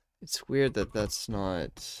 It's weird that that's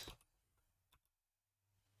not...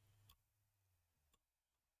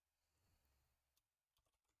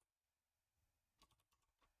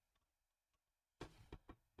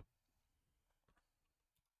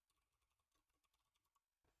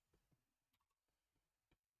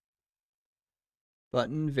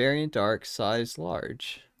 Button variant dark, size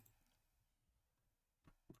large.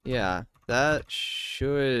 Yeah, that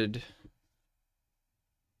should...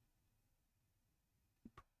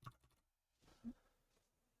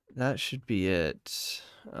 That should be it.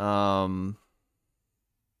 Yeah,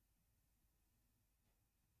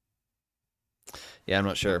 I'm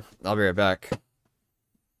not sure. I'll be right back.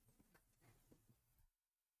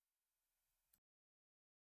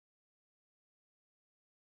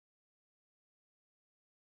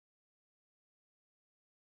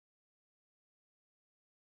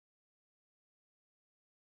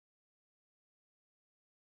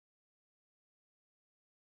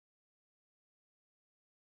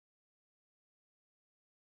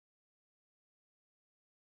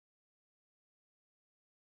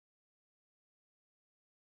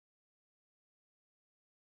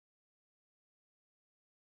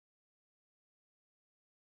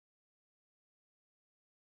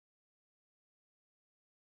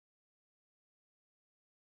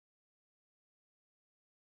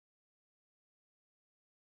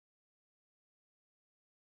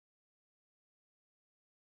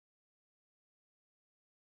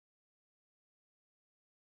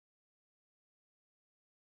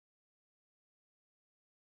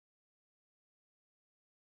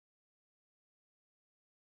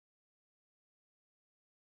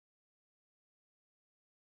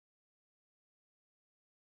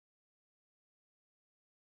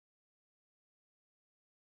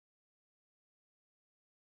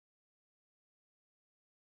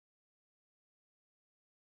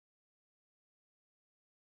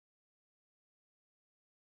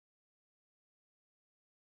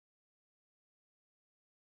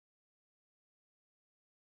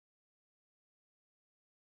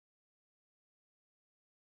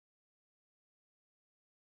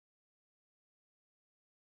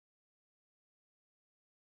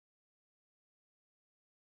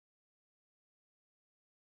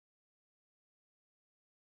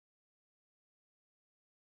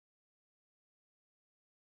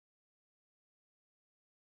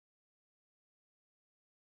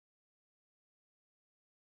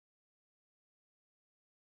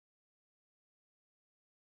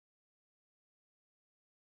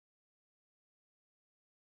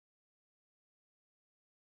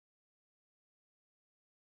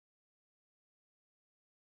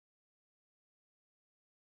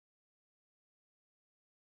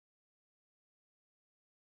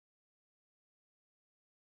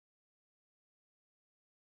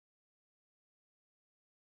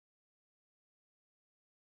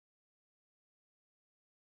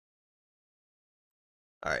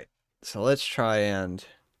 All right, so let's try and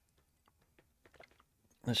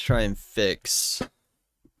fix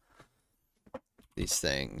these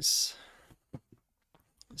things.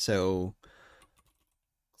 So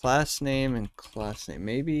class name and class name,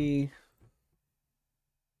 maybe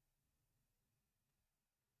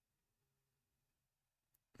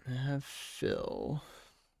have fill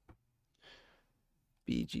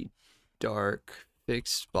BG dark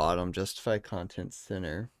fixed bottom justify content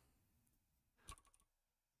center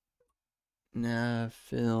nav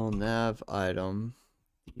fill nav item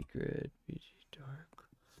grid BG dark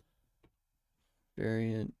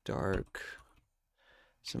variant dark.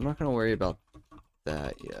 So I'm not going to worry about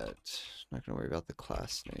that yet. I'm not going to worry about the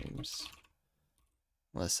class names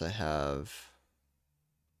unless I have,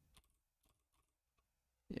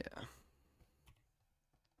 yeah.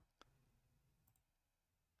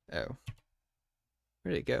 Oh,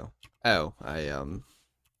 where'd it go? Oh, I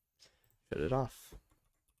shut it off.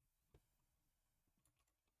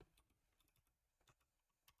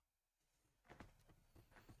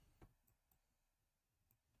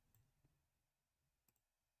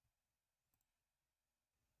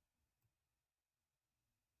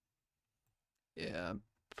 Yeah, I'm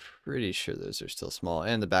pretty sure those are still small,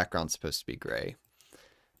 and the background's supposed to be gray.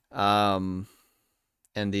 And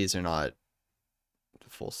these are not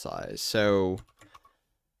full size. So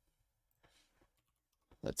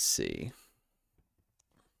let's see.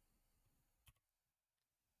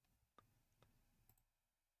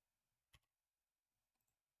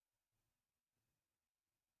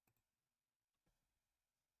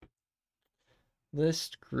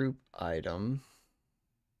 List group item.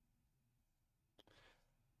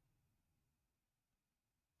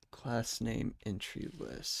 Class name entry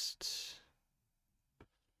list.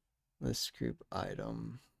 List group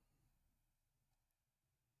item.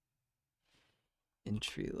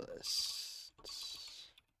 Entry list.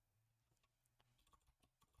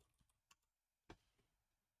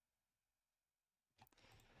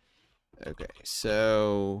 Okay,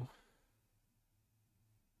 so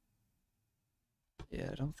yeah,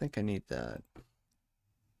 I don't think I need that.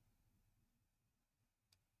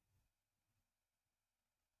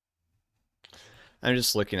 I'm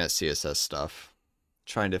just looking at CSS stuff,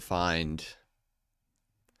 trying to find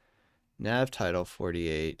nav title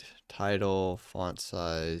 48, title, font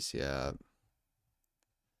size, yeah.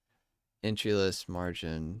 Entry list,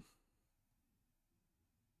 margin.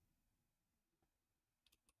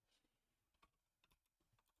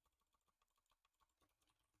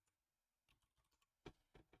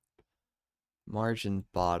 Margin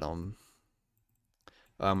bottom.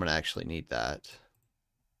 Oh, I'm gonna actually need that.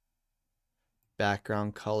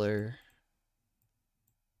 Background color.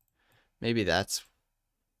 Maybe that's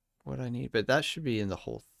what I need, but that should be in the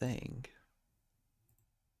whole thing.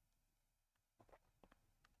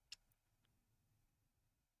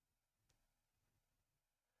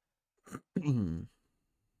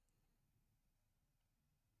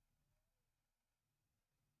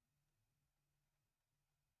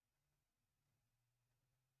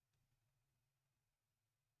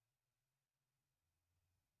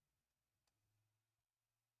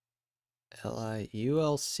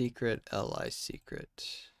 UL secret, LI secret.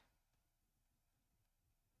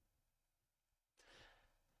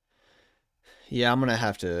 Yeah, I'm gonna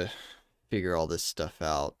have to figure all this stuff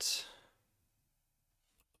out.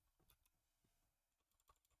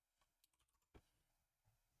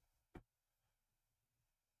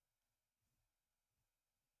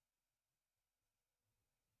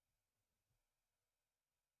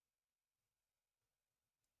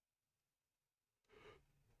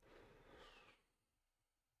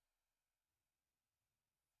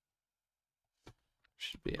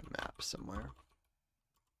 Should be a map somewhere.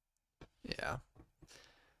 Yeah.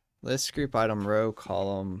 List group item row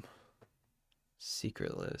column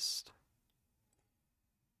secret list.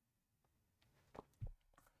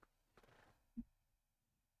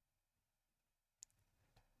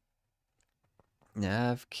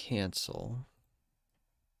 Nav cancel.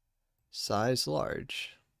 Size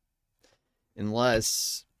large.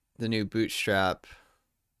 Unless the new bootstrap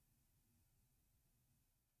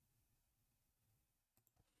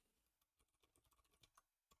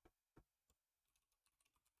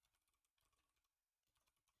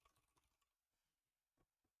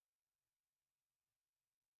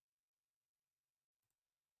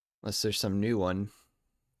unless there's some new one.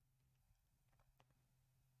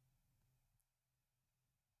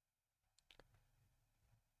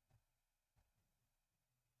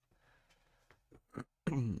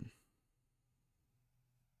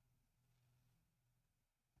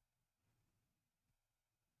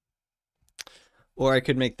 Or I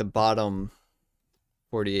could make the bottom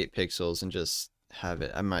 48 pixels and just have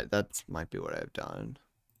it. That might be what I've done.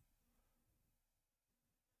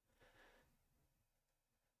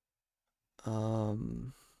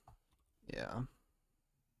 Yeah.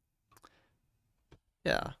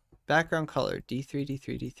 Yeah. Background color, D3,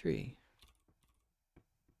 D3, D3.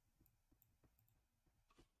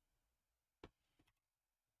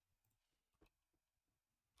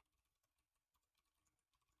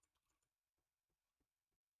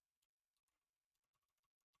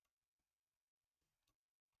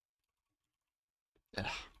 Ugh.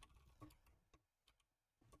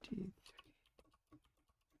 D3.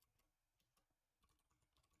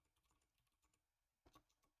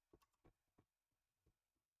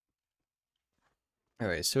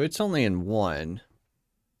 Alright, so it's only in one.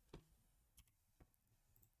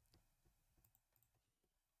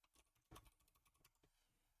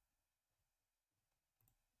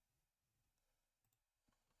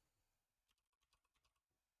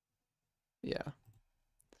 Yeah.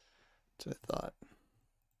 That's what I thought.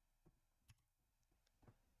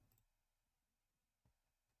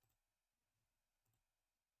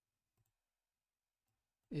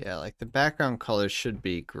 Yeah, like the background color should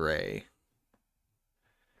be gray.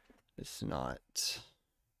 It's not.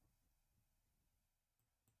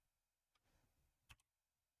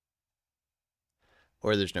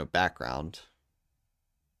 Or there's no background.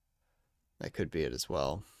 That could be it as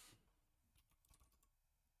well.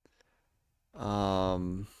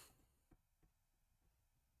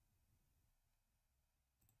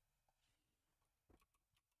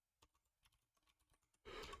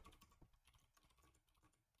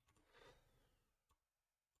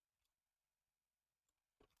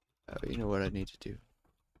 Oh, you know what I need to do?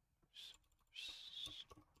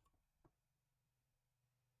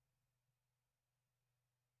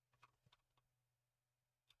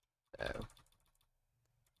 Oh.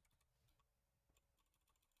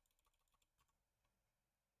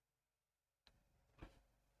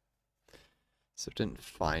 So didn't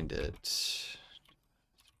find it.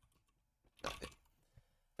 Nothing.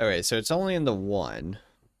 Okay, so it's only in the one,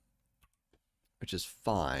 which is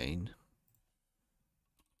fine.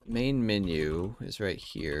 Main menu is right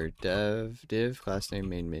here. Div, class name,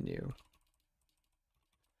 main menu.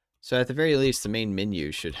 So at the very least, the main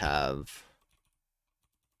menu should have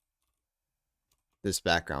this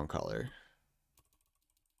background color.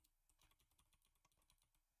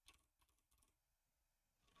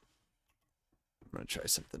 I'm gonna try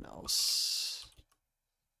something else.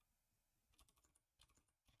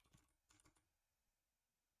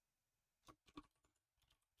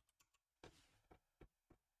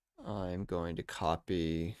 I'm going to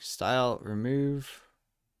copy style, remove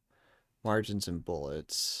margins and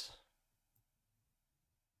bullets.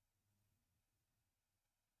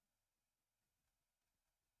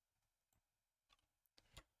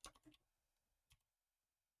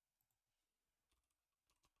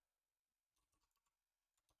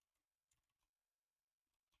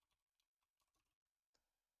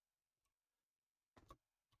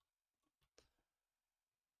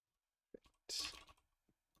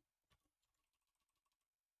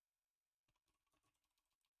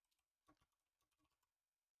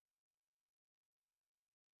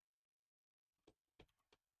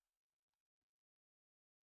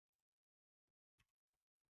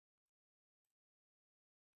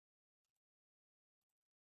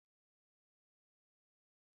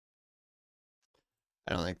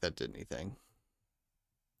 I don't think that did anything.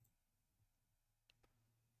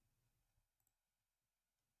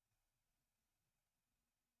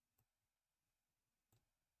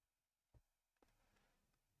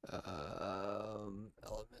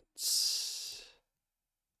 Elements.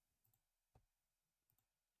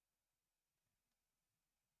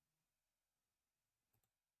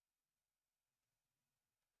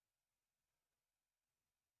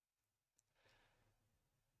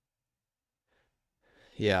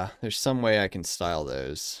 Yeah, there's some way I can style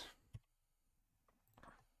those.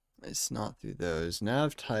 It's not through those.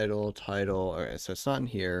 Nav title, title. Okay, so it's not in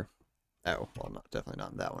here. Oh, well, not definitely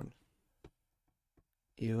not in that one.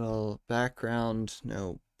 UL background,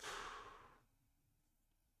 no.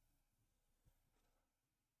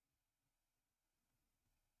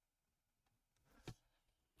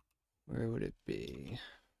 Where would it be?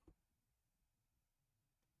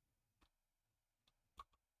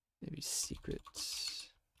 Maybe secrets.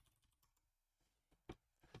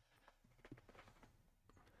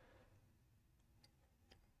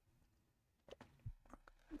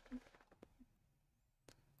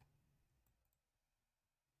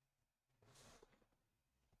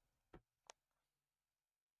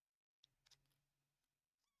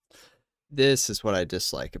 This is what I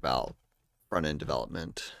dislike about front-end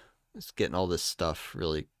development. It's getting all this stuff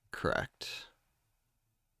really correct.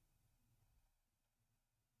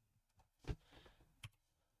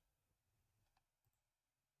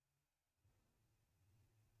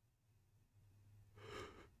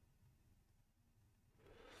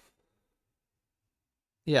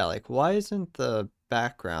 Yeah, like why isn't the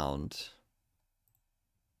background...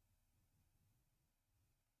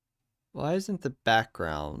 Why isn't the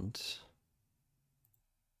background...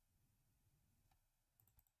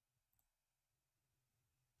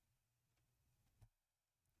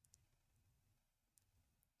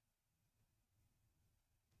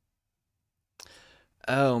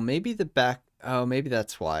 Oh, maybe the back... Oh, maybe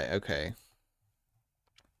that's why. Okay.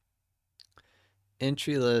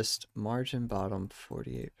 Entry list, margin bottom,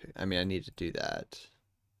 48. I mean, I need to do that.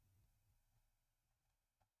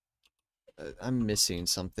 I'm missing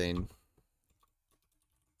something.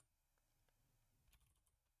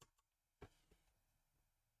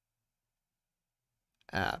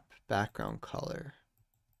 App, background color.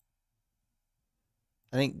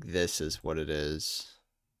 I think this is what it is.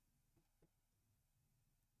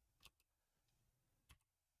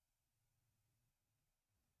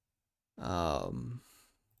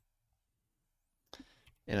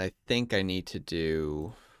 And I think I need to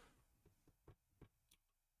do...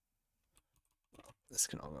 This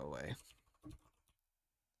can all go away.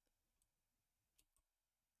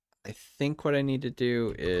 I think what I need to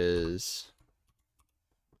do is...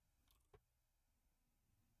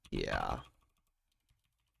 Yeah.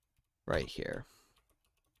 Right here.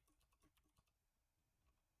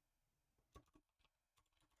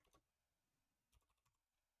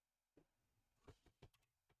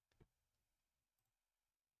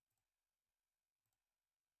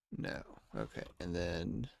 No. Okay. And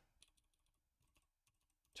then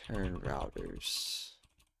turn routers.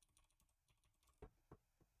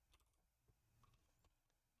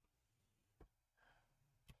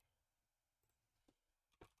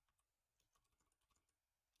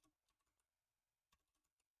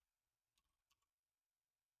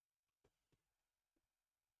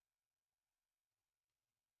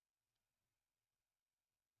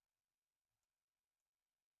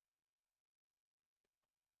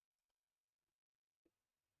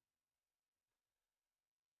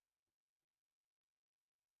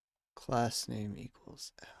 Class name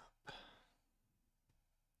equals app.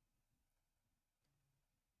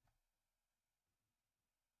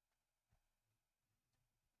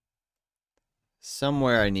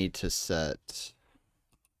 Somewhere I need to set...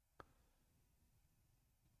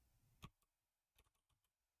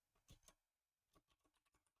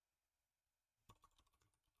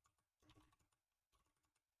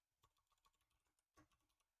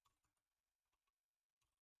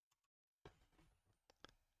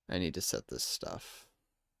 I need to set this stuff.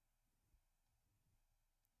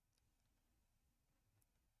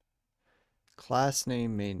 Class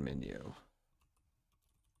name main menu.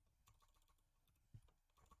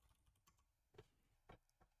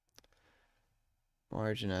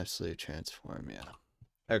 Margin absolute transform, yeah.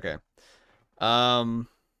 Okay. I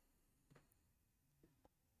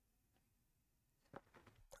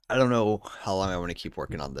don't know how long I want to keep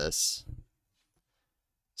working on this.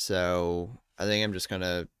 So I think I'm just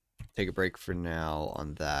gonna take a break for now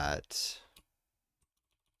on that.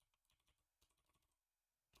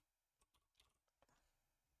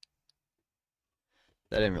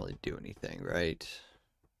 That didn't really do anything, right?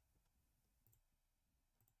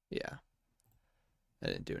 Yeah. That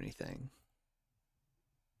didn't do anything.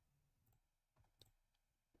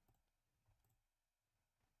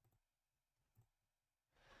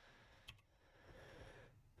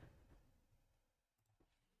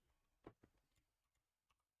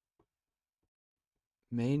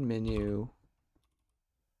 Main menu.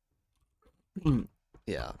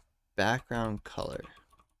 Yeah. Background color.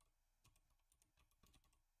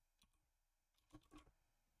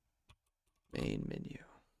 Main menu.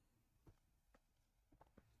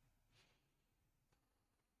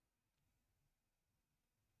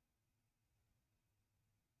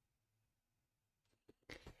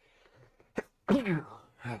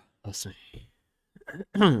 Let's see.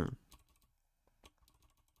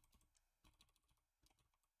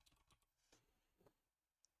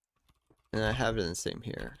 And I have it in the same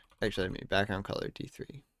here. Actually, I mean background color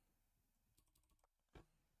D3.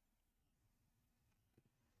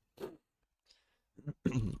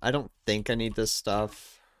 I don't think I need this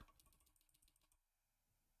stuff.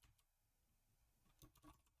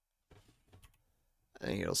 I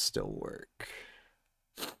think it'll still work.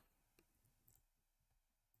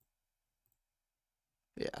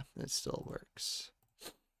 Yeah, it still works.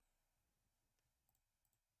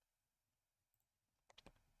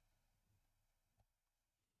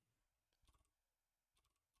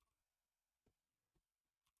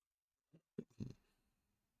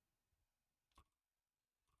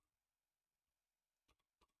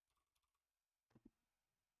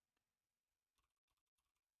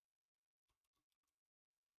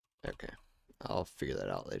 Okay, I'll figure that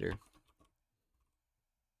out later.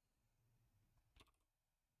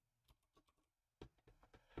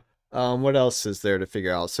 What else is there to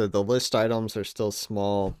figure out? So the list items are still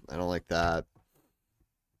small. I don't like that.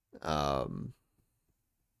 Um,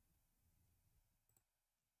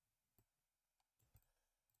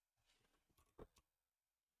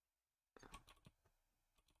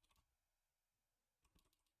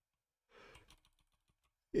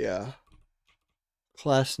 yeah.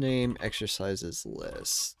 Class name, exercises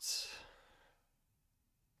list.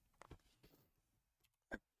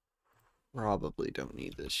 Probably don't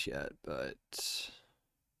need this yet, but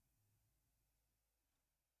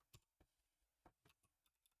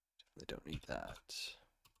I don't need that.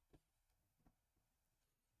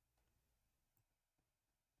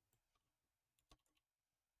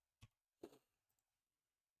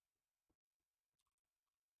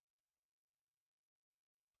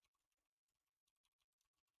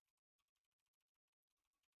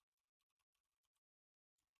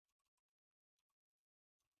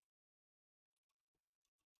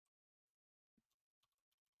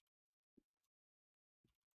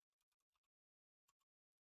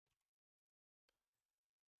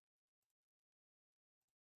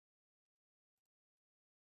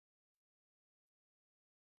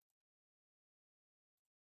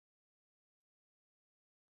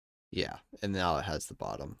 Yeah, and now it has the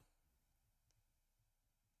bottom.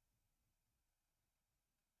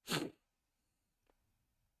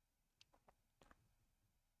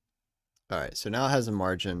 All right, so now it has a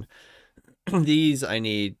margin. These I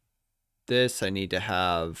need this. I need to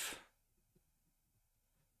have.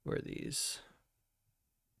 Where are these?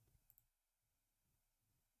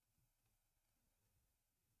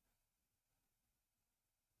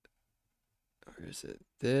 Where is it?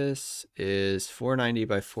 This is 490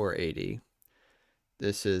 by 480.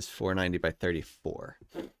 This is 490 by 34.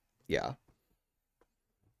 Yeah.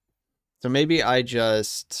 So maybe I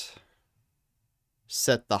just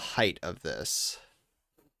set the height of this.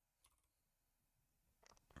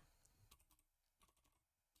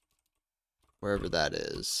 Wherever that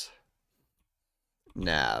is.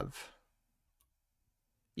 Nav.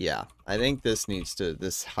 Yeah, I think this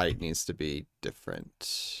height needs to be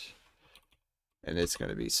different. And it's going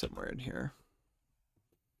to be somewhere in here.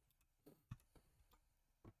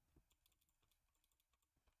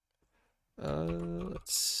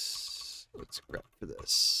 Let's grab for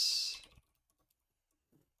this.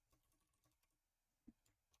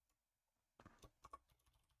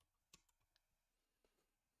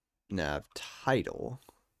 Nav title,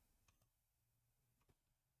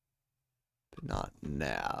 but not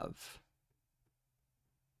nav.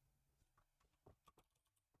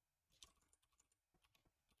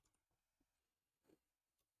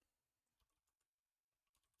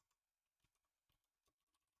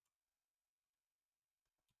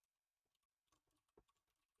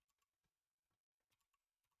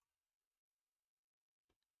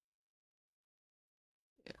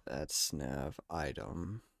 Yeah, that's nav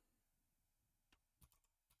item.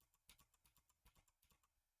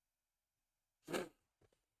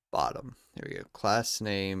 Bottom. There we go. Class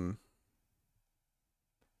name.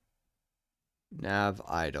 Nav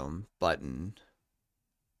item. Button.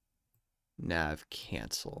 Nav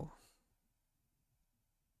cancel.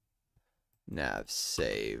 Nav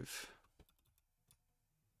save.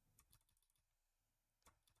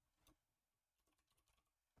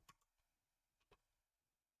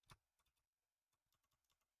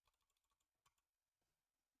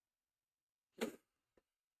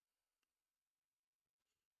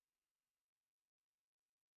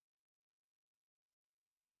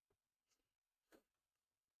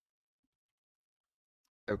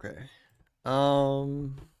 Okay.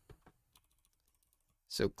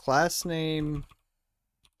 So class name.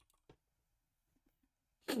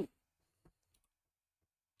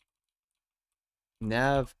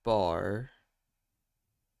 Nav bar.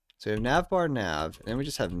 So we have nav bar nav, and then we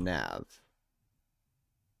just have nav.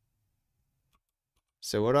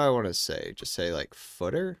 So what do I want to say? Just say like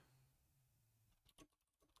footer?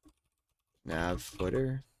 Nav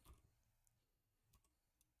footer?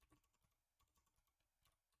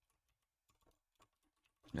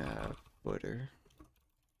 Nav footer.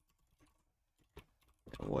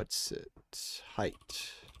 And what's it? Height.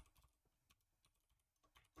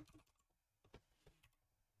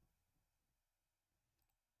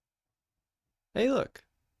 Hey, look.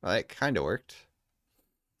 Well, that kind of worked.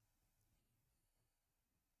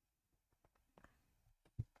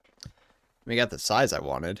 We got the size I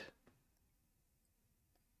wanted.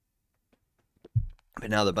 But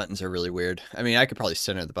now the buttons are really weird. I mean, I could probably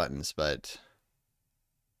center the buttons, but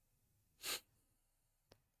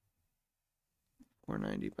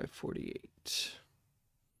 490 by 48.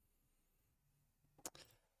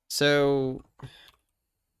 So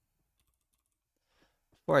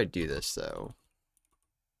before I do this though,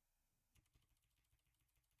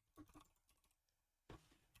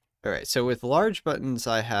 all right, so with large buttons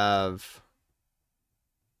I have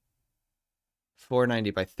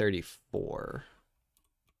 490 by 34.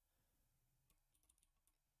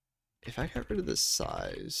 If I got rid of the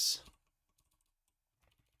size,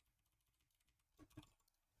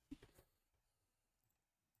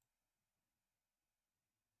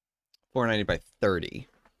 $490 by 30.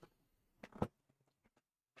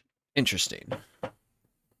 Interesting.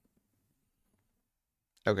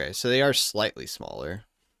 Okay, so they are slightly smaller.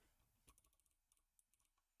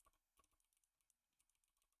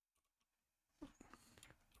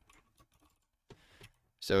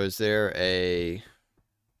 So is there a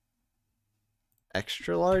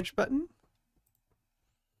extra large button?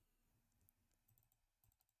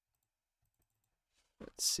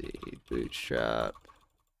 Let's see, bootstrap.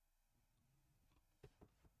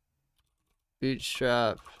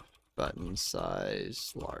 Bootstrap, button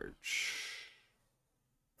size, large.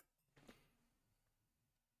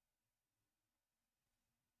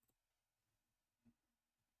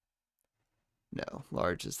 No,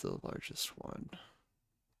 large is the largest one.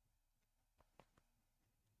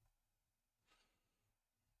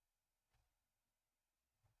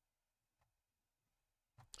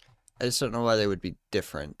 I just don't know why they would be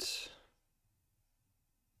different.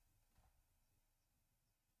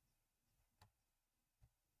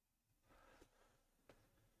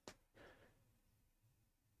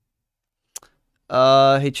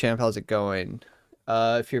 Hey champ, how's it going?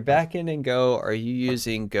 If you're backend in Go, are you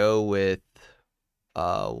using Go with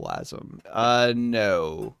WASM?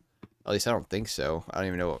 No. At least I don't think so. I don't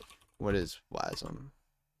even know what is WASM.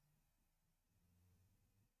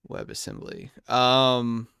 WebAssembly.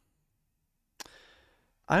 I'm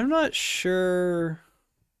not sure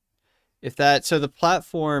if that, so the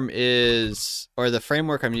platform is, or the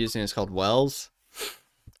framework I'm using is called Wails,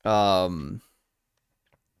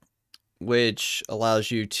 which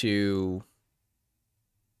allows you to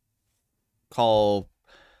call,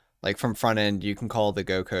 like from front end, you can call the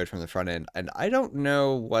Go code from the front end, and I don't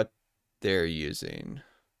know what they're using.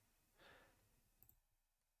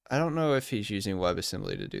 I don't know if he's using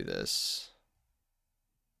WebAssembly to do this.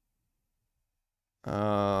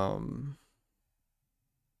 But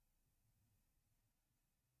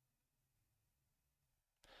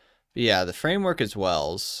yeah, the framework is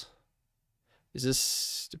Wails. Is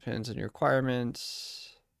this depends on your requirements?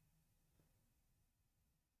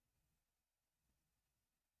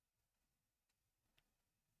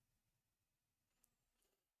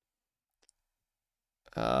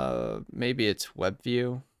 Maybe it's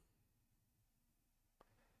WebView.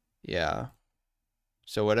 Yeah.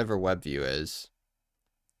 So whatever WebView is.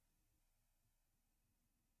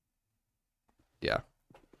 Yeah.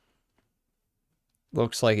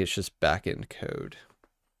 Looks like it's just backend code.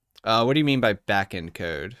 What do you mean by backend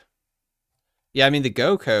code? Yeah, I mean the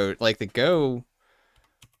Go code, like the Go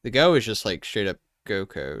is just like straight up Go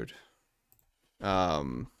code.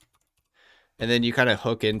 And then you kind of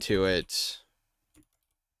hook into it.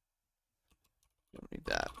 Don't need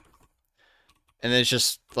that. And then it's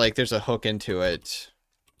just like there's a hook into it.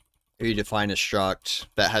 You define a struct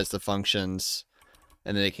that has the functions,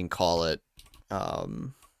 and then they can call it. But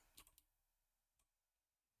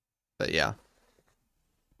yeah.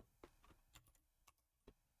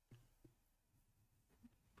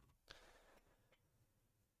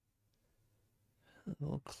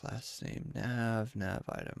 Little class name, nav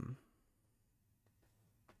item.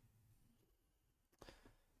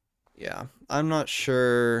 Yeah, I'm not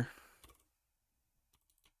sure.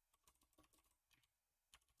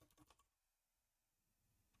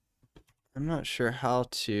 I'm not sure how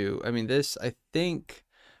to, I mean, this, I think,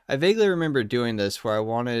 I vaguely remember doing this where I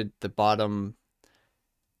wanted the bottom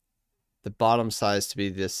size to be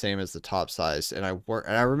the same as the top size, and I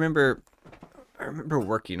remember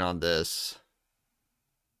working on this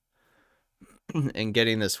and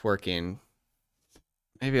getting this working.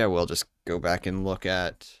 Maybe I will just go back and look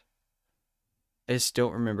at, I just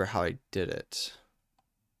don't remember how I did it.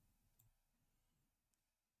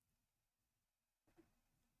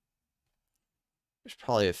 There's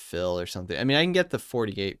probably a fill or something. I mean, I can get the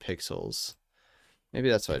 48 pixels. Maybe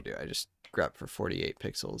that's what I do. I just grep for 48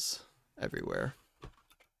 pixels everywhere.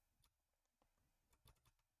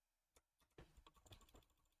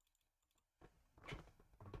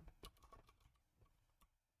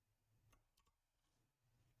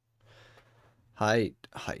 Height.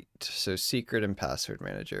 So secret and password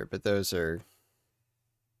manager, but those are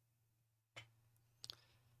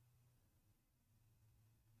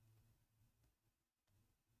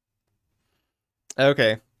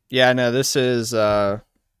Okay. Yeah, no, this is um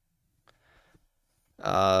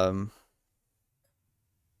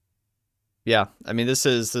yeah, I mean this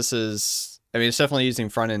is I mean it's definitely using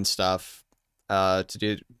front end stuff to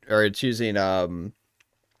do, or it's using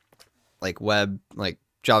like web, like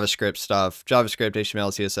JavaScript stuff, JavaScript,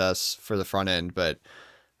 HTML, CSS for the front end, but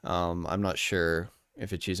I'm not sure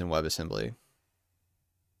if it's using WebAssembly.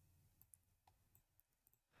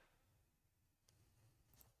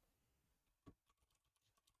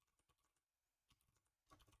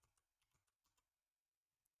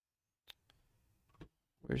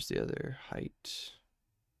 Where's the other height?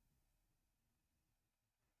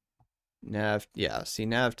 Nav, yeah, see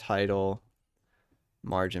nav title,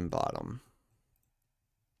 margin bottom.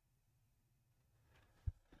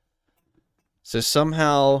 So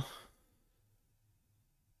somehow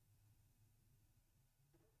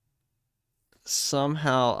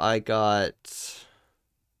I got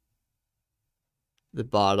the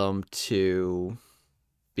bottom to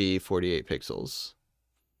be 48 pixels.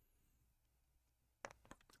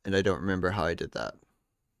 And I don't remember how I did that.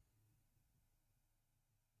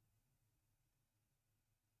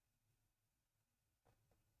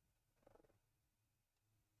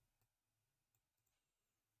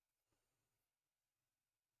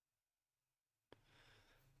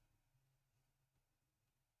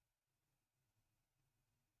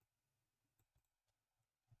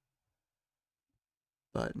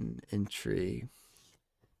 Button entry.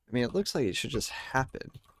 I mean, it looks like it should just happen,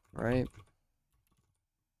 right?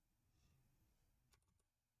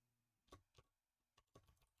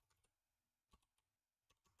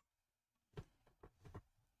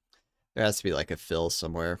 There has to be like a fill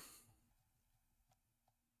somewhere.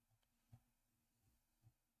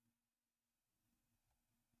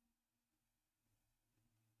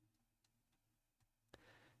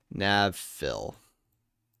 Nav fill.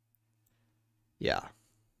 Yeah.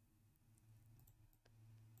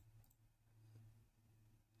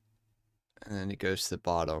 And then it goes to the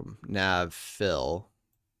bottom. Nav fill.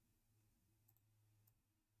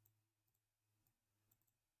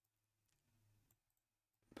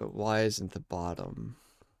 But why isn't the bottom?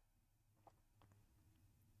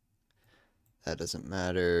 That doesn't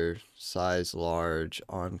matter. Size large,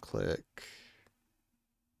 on click.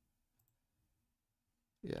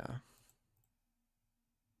 Yeah.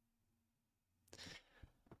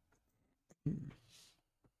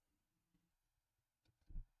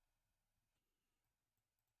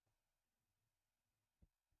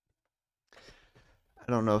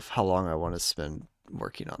 I don't know how long I want to spend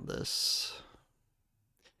working on this.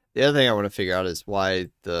 The other thing I want to figure out is why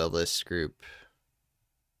the list group,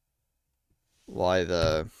 why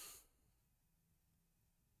the,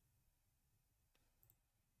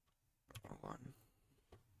 hold on.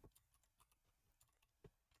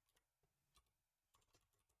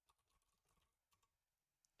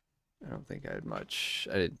 I don't think I had much.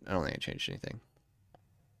 I don't think I changed anything.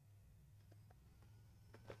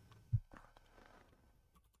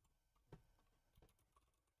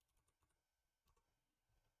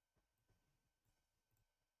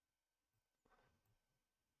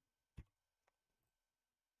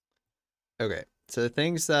 Okay, so the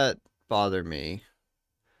things that bother me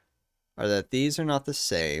are that these are not the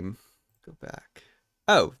same. Go back.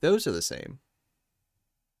 Oh, those are the same.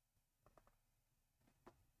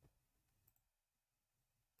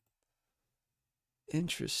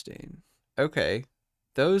 Interesting. Okay,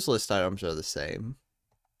 those list items are the same.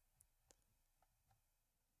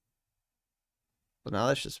 Well, now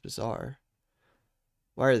that's just bizarre.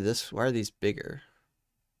 Why are these bigger?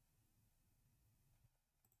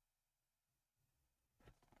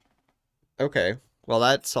 Okay. Well,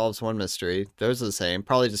 that solves one mystery. Those are the same.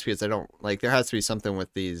 Probably just because I don't like, there has to be something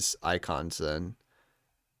with these icons then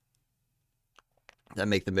that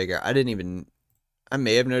make them bigger. I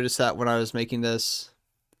may have noticed that when I was making this.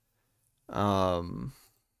 Um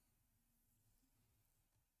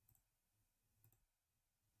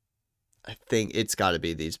I think it's got to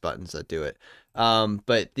be these buttons that do it.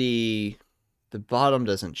 But the bottom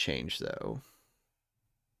doesn't change though.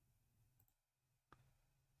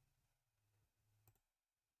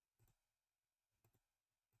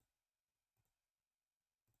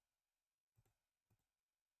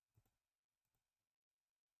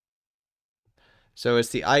 So it's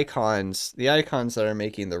the icons that are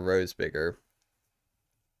making the rows bigger.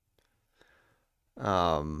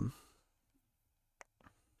 Um,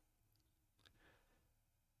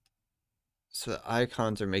 so the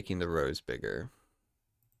icons are making the rows bigger.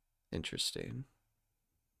 Interesting.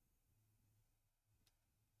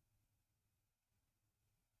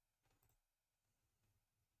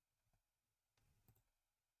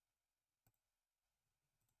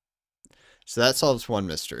 So that solves one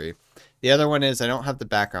mystery. The other one is I don't have the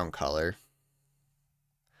background color,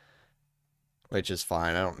 which is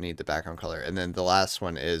fine. I don't need the background color. And then the last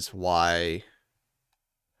one is why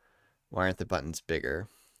aren't the buttons bigger?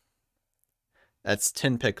 That's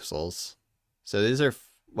 10 pixels. So these are,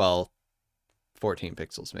 well, 14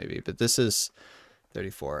 pixels maybe, but this is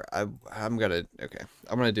 34. I'm gonna, okay.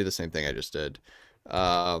 I'm gonna do the same thing I just did.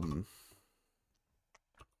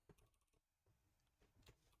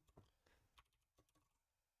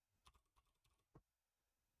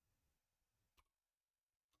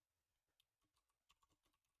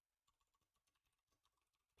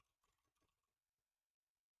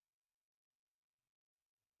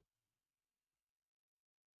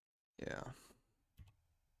 Yeah.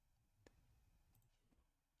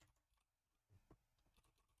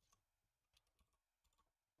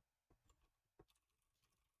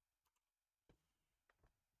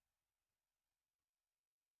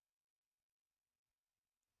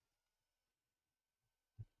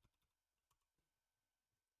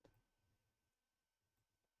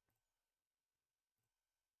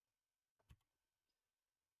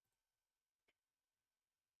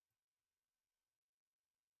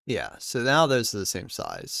 Yeah, so now those are the same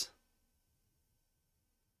size.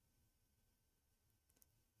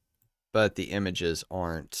 But the images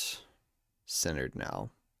aren't centered now.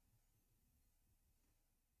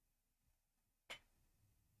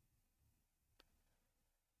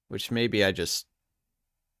 Which maybe I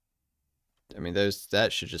mean, that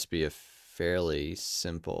should just be a fairly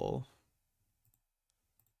simple.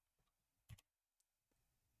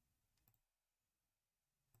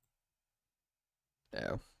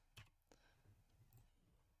 No.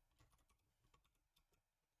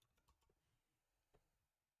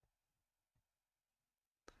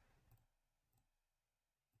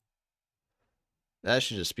 That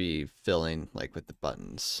should just be filling like with the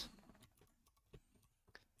buttons.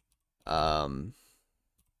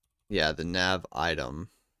 Yeah, the nav item.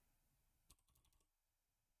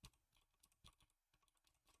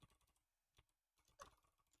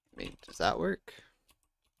 I mean, does that work?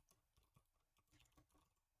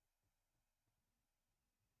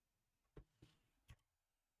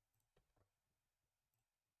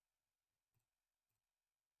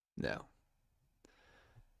 No.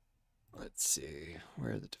 Let's see.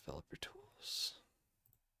 Where are the developer tools?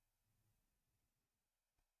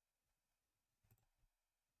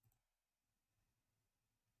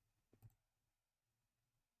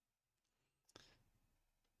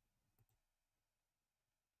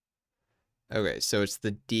 Okay, so it's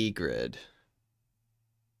the D grid.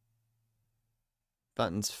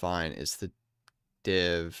 Button's fine. It's the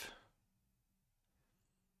div.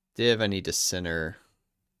 Div, I need to center.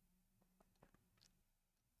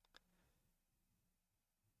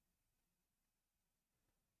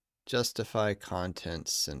 Justify content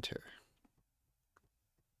center.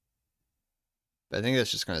 But I think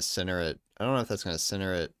that's just going to center it. I don't know if that's going to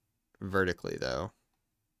center it vertically, though.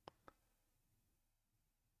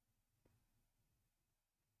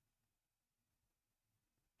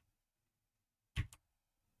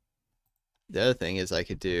 The other thing is I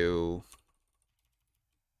could do...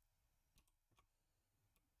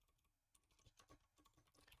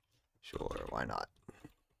 Sure, why not?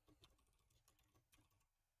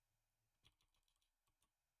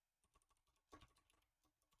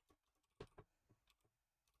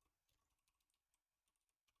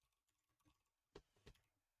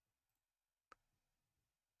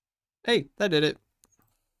 Hey, that did it.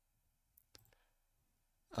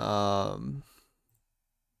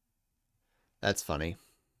 That's funny.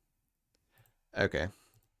 Okay.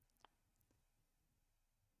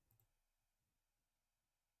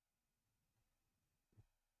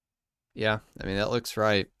 Yeah, I mean, that looks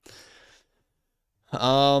right.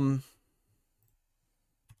 Build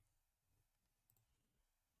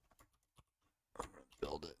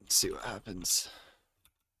it and see what happens.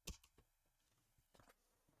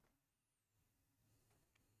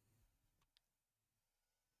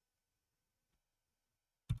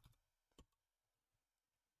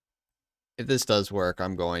 If this does work,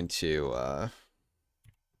 I'm going to,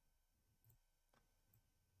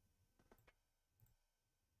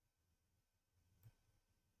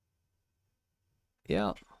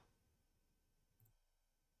 yeah.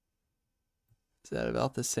 Is that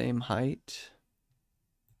about the same height?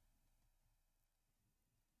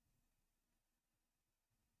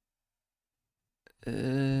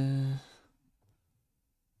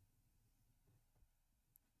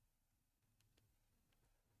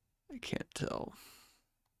 I can't tell.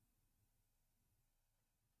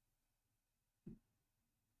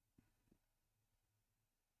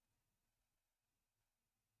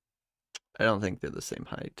 I don't think they're the same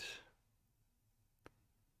height.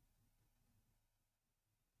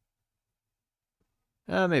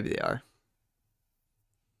 Maybe they are.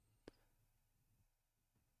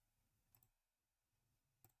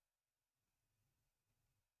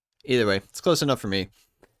 Either way, it's close enough for me.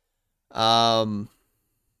 I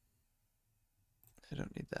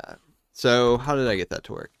don't need that. So how did I get that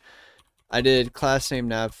to work? I did class name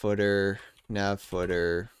nav footer, nav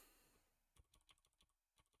footer.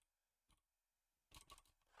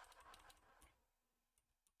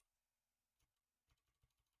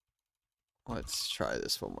 Let's try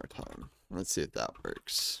this one more time. Let's see if that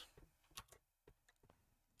works.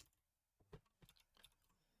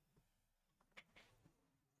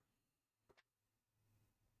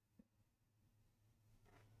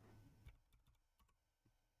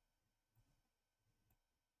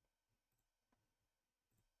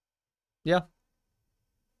 Yeah.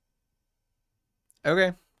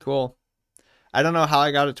 Okay, cool. I don't know how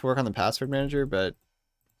I got it to work on the password manager, but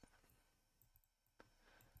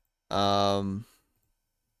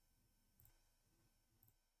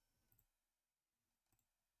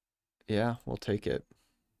yeah, we'll take it.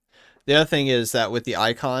 The other thing is that with the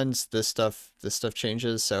icons, this stuff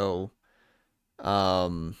changes, so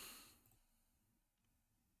I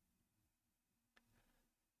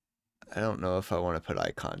don't know if I want to put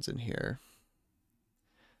icons in here.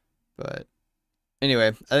 But anyway,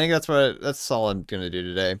 I think that's all I'm gonna do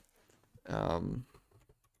today.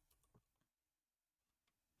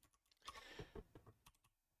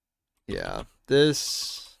 Yeah,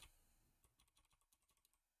 this.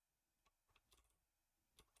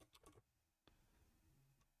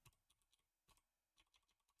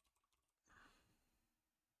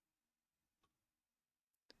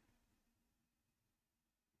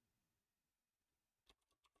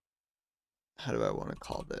 How do I want to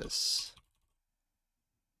call this?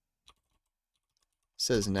 It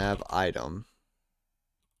says nav item.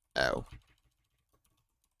 Oh.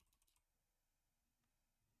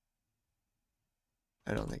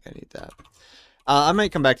 I don't think I need that. I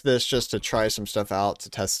might come back to this just to try some stuff out, to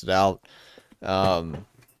test it out. I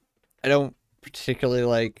don't particularly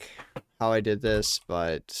like how I did this,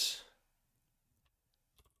 but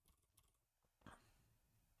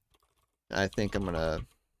I think I'm gonna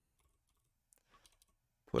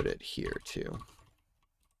put it here too.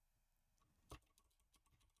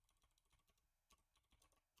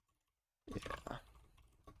 Yeah.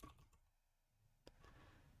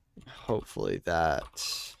 Hopefully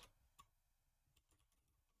that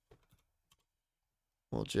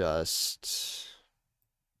will just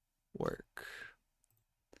work.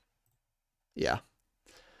 Yeah.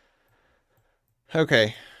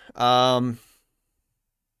 Okay.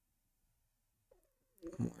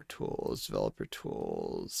 More tools, developer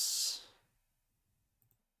tools.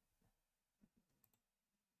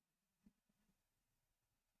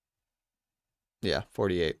 Yeah,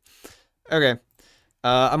 48. Okay.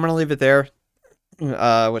 I'm gonna leave it there.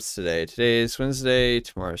 What's today? Today's Wednesday,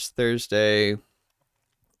 tomorrow's Thursday.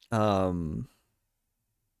 Yeah,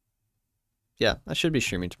 I should be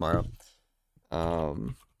streaming tomorrow.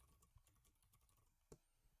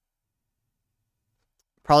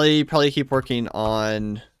 Probably keep working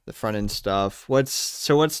on the front end stuff.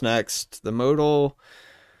 What's next? The modal.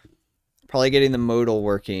 Probably getting the modal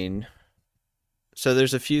working. So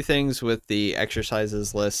there's a few things with the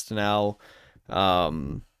exercises list now.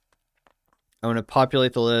 I'm going to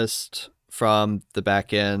populate the list from the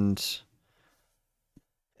back end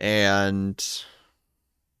and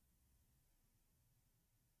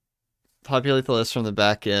populate the list from the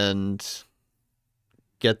back end,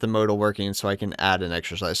 get the modal working so I can add an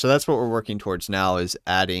exercise. So that's what we're working towards now, is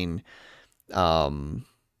adding a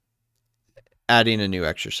new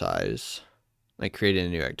exercise, like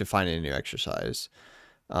defining a new exercise.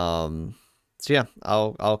 So yeah,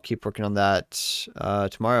 I'll keep working on that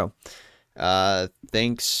tomorrow.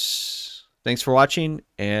 Thanks for watching,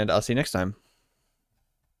 and I'll see you next time.